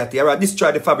society or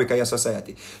destroyed the fabric of your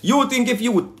society. You think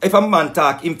if a man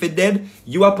talk him for dead,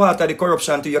 you are part of the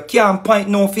corruption too. You can't point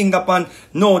no finger upon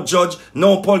no judge,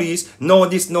 no police, no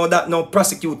this, no that, no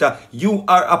prosecutor. You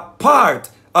are a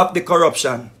part of the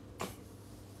corruption.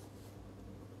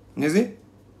 You see?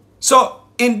 So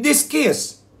in this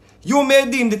case, you may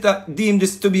deem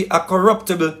this to be a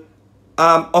corruptible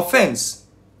offense,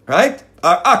 right?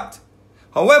 Or act.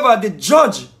 However, the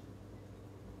judge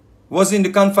was in the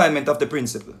confinement of the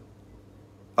principle,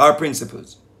 or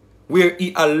principles, where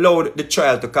he allowed the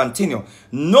trial to continue,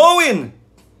 knowing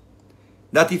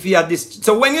that if he had this.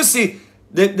 So when you see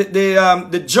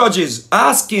the judges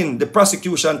asking the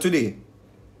prosecution today,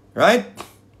 right?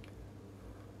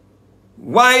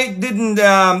 Why didn't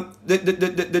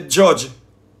the judge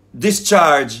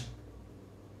discharge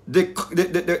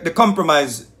the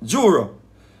compromised juror?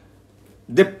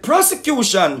 The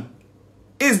prosecution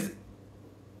is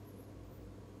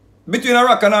between a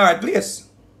rock and a hard place.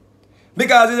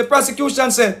 Because if the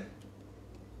prosecution said,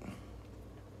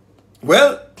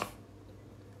 well,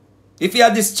 if he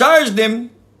had discharged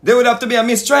them, there would have to be a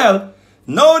mistrial.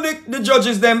 Now the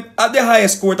judges them at the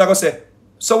highest court are going to say,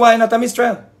 so why not a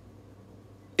mistrial?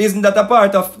 Isn't that a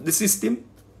part of the system?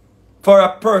 For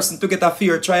a person to get a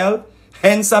fair trial,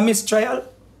 hence a mistrial?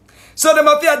 So them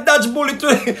have to dodge bullet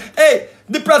today. Hey,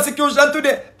 the prosecution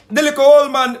today, the little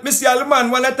old man, me see all man,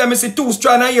 one time me see two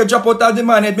strand of hair drop out of the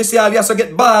man head, me see all he has to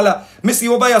get ball, me see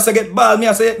over here has to get ball, me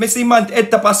see man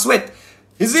head tap a sweat.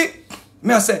 You see?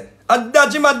 Me say, I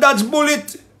dodge him a dodge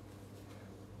bullet.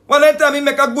 One time he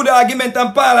make a good argument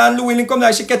and Paula and Louis come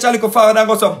there, she catch a little forward and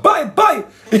go so, bye.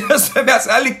 You see, me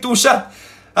say, I lick two shot.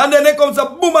 And then he comes a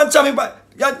boom and cham him back.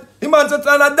 The man said,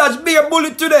 I dodge be a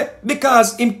bullet today.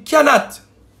 Because he cannot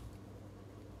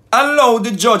allow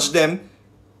the judge them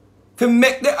to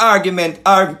make the argument,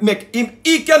 or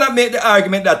he cannot make the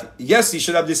argument that yes, he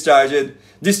should have discharged the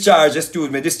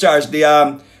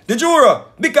juror,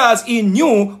 because he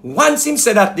knew once him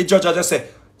said that, the judge just said,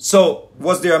 so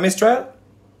was there a mistrial?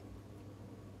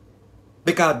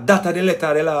 Because that is the letter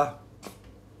of the law.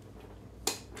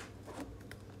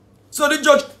 So the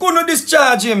judge couldn't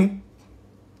discharge him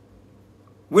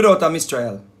without a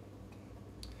mistrial.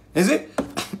 You see?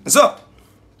 So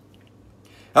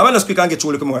I'm going to speak and get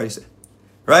through more,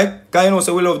 right? Because you know,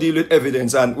 so we love deal with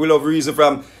evidence and we love reason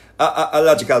from a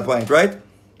logical point, right?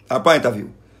 A point of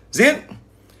view. See?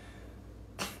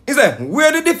 He said,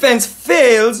 where the defense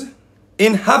fails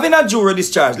in having a juror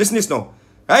discharged, listen to this now,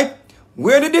 right?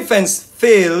 Where the defense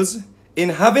fails in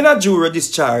having a juror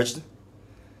discharged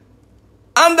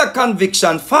and the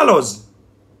conviction follows,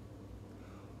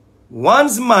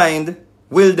 one's mind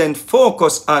will then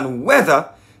focus on whether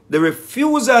the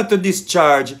refusal to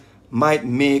discharge might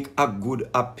make a good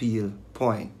appeal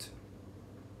point.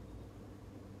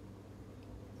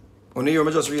 Only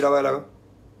you just read a while ago.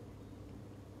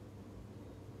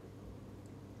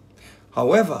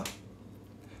 However,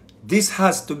 this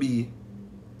has to be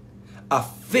a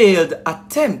failed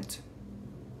attempt.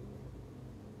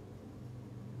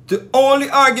 The only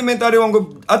argument that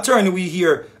the attorney we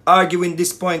hear arguing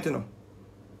this point, you know,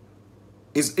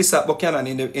 is Isaac Buchanan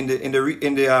in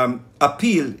the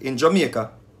appeal in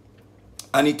Jamaica,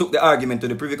 and he took the argument to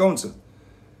the Privy Council.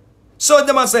 So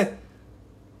the man say,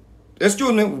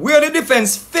 excuse me, where the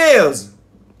defense fails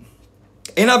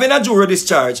in having a juror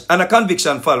discharge and a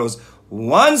conviction follows,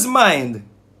 one's mind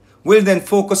will then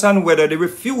focus on whether the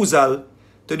refusal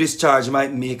to discharge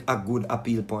might make a good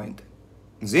appeal point.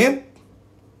 See?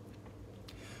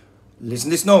 Listen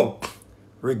to this now.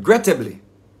 Regrettably,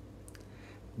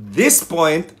 this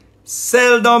point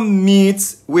seldom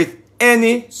meets with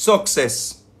any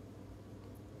success.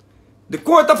 The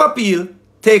Court of Appeal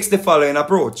takes the following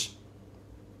approach.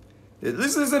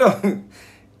 Listen.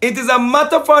 It is a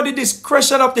matter for the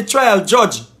discretion of the trial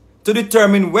judge to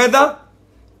determine whether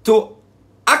to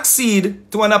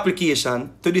accede to an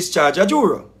application to discharge a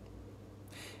juror.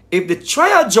 If the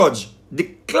trial judge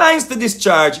declines to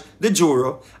discharge the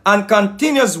juror and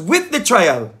continues with the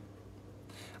trial,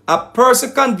 a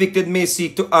person convicted may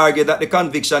seek to argue that the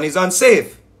conviction is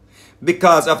unsafe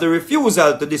because of the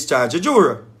refusal to discharge a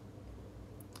juror.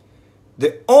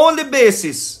 The only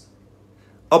basis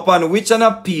upon which an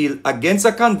appeal against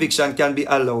a conviction can be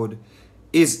allowed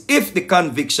is if the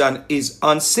conviction is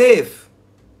unsafe.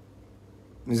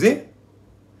 You see?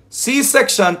 See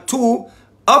Section 2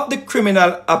 of the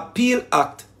Criminal Appeal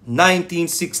Act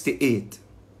 1968.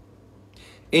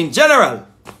 In general,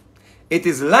 it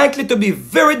is likely to be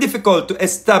very difficult to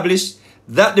establish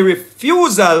that the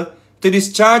refusal to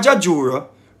discharge a juror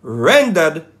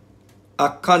rendered a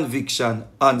conviction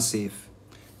unsafe.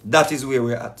 That is where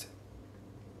we're at.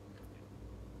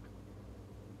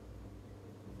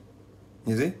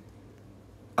 You see?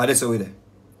 And that's how we're there.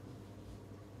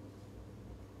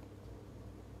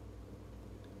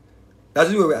 That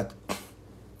is where we're at.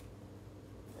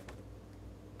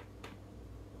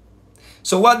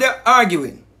 So what they're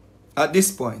arguing at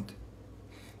this point,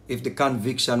 if the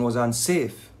conviction was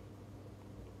unsafe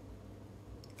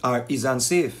or is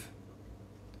unsafe,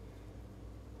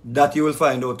 that you will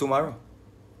find out tomorrow.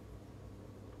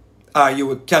 Or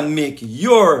you can make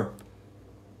your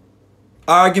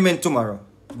argument tomorrow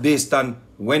based on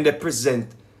when they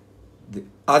present the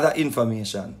other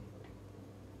information.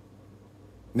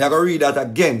 I'm going to read that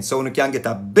again so you can get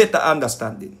a better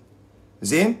understanding.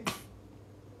 See?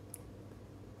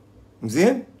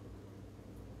 See?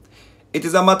 It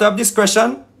is a matter of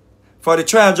discretion for the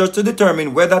trial judge to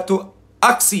determine whether to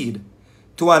accede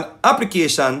to an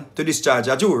application to discharge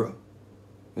a juror.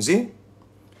 You see?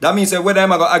 That means whether I'm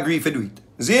going to agree to do it.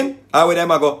 See? Or whether I'm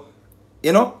going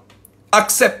to,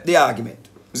 accept the argument.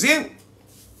 See?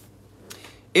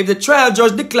 If the trial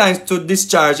judge declines to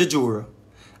discharge a juror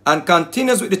and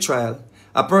continues with the trial,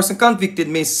 a person convicted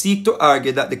may seek to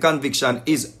argue that the conviction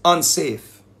is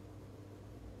unsafe.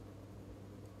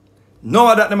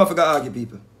 No, that never forgot to argue,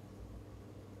 people.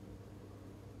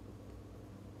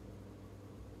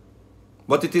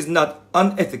 But it is not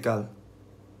unethical,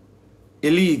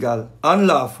 illegal,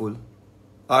 unlawful,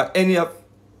 or any of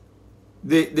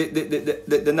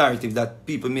the narrative that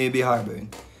people may be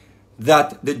harboring,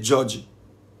 that the judge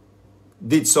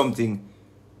did something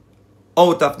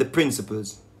out of the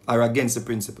principles or against the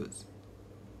principles.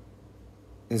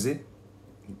 You see?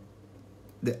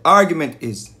 The argument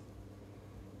is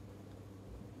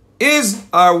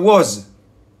or was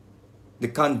the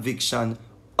conviction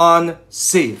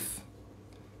unsafe?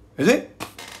 You see?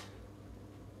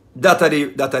 That's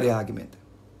the argument.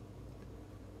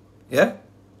 Yeah?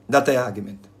 That's the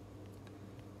argument.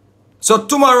 So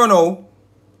tomorrow now,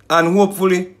 and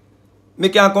hopefully, I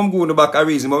can come go back a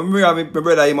reason. But my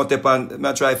brother Imhotep and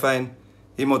I try find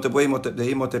Imhotep.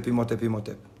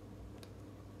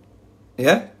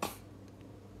 Yeah?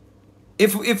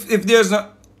 If there's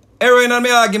no error in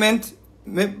my argument,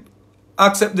 me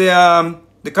accept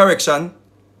the correction.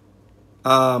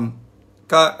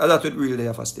 That would really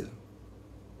have still.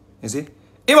 You see?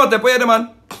 Imhotep, where the man?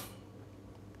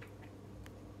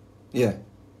 Yeah.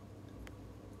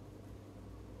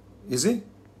 You see?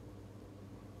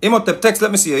 Imhotep, text,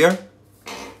 let me see here.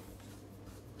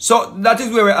 So that is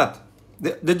where we're at.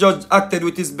 The judge acted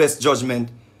with his best judgment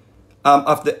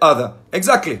of the other.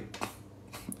 Exactly.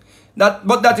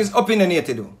 But that is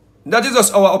opinionated though. That is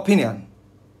just our opinion.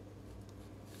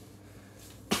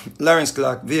 Lawrence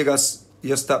Clark, Vegas,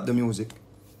 you stop the music.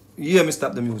 Yeah, me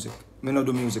stop the music. Me not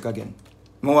do music again.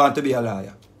 I want to be a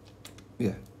liar.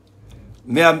 Yeah.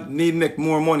 Me make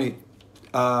more money.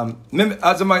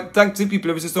 As I thank to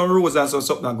people, if it's some rose and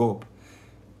something go up.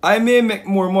 I may make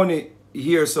more money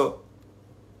here, so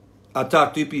I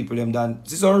talk to people them than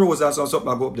see some rose and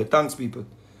something go up there. Thanks people.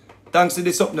 Thanks to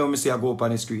this something now, I see I go up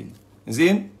on the screen. You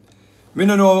see? Me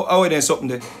don't know how they something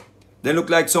there. They look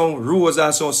like some rose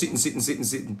and some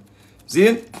sitting.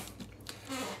 See?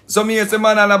 So me say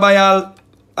man and I buy all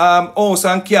house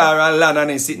and car and land and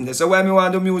then sitting there. So why me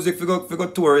want to do music for go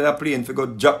tour in a plane, for go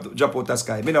drop out the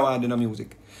sky? Me don't want to do no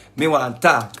music. Me want to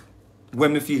talk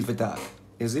when me feel for talk.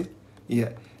 You see? Yeah.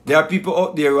 There are people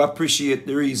out there who appreciate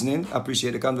the reasoning,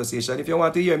 appreciate the conversation. If you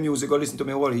want to hear music, go listen to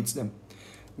me all hits them.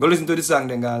 Go listen to the song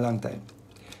then go a long time.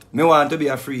 Me want to be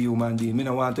a free human being. Me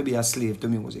don't want to be a slave to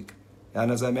music. You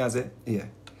understand me? I say? Yeah.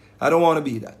 I don't want to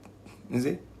be that. You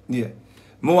see? Yeah.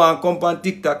 Me want to come on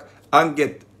TikTok and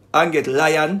get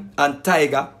lion and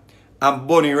tiger and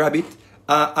bunny rabbit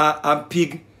and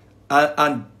pig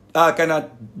and all kind of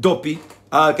dopey,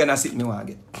 all kind of shit me want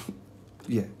to get.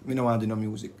 Yeah, me no want to do no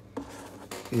music.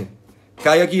 Yeah.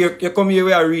 Because you come here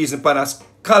with a reason, a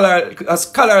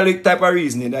scholarly type of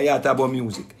reasoning that you talk about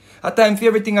music. A time for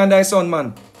everything under the sun,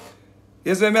 man.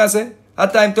 You see what I say? A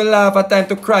time to laugh, a time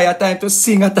to cry, a time to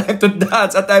sing, a time to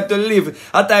dance, a time to live,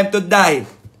 a time to die.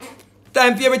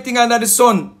 Time for everything under the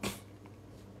sun.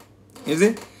 You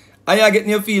see? And you getting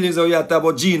your feelings how you talk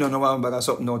about Gino no one bag or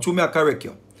something now. True, me I correct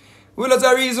you. Well, that's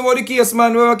a reason about the case,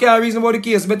 man. We can't reason about the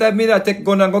case. Better me that take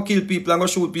gun and go kill people and go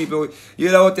shoot people.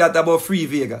 You know what you talk about free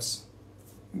Vegas.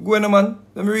 Go on, man.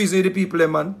 Let me reason with the people,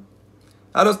 man.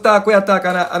 I just talk where I talk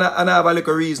and I have a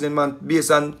little reasoning, man,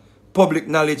 based on public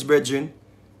knowledge, brethren.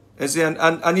 You see,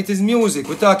 and it is music.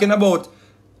 We're talking about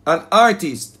an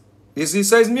artist. You see,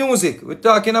 so it's music. We're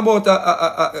talking about,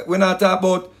 when I talk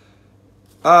about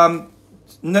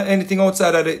not anything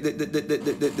outside of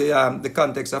the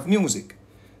context of music.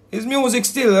 It's music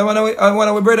still. I want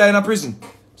our brother in a prison.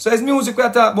 So it's music we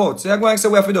are talking about. So you're going to say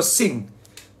we have to just sing.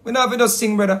 We don't have to just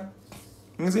sing, brother.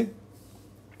 You see?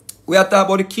 We are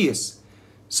talking about the case.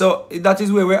 So that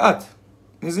is where we're at.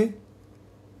 You see?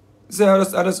 So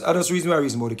I just reason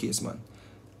about the case, man.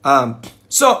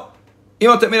 So, you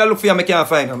know, take me a look for you, I can't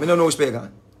find them. I don't know which way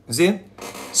gone. You see?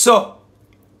 So,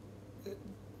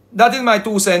 that is my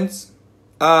 2 cents.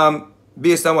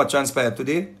 Based on what transpired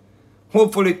today.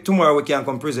 Hopefully tomorrow we can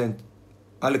come present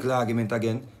a little argument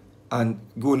again and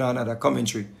go on another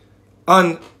commentary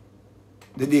on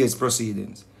the day's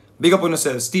proceedings. Big up on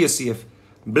yourself, stay safe,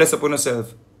 bless up on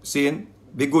yourself, saying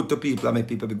be good to people and make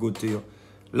people be good to you.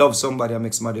 Love somebody and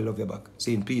make somebody love you back.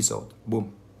 Saying peace out.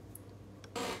 Boom.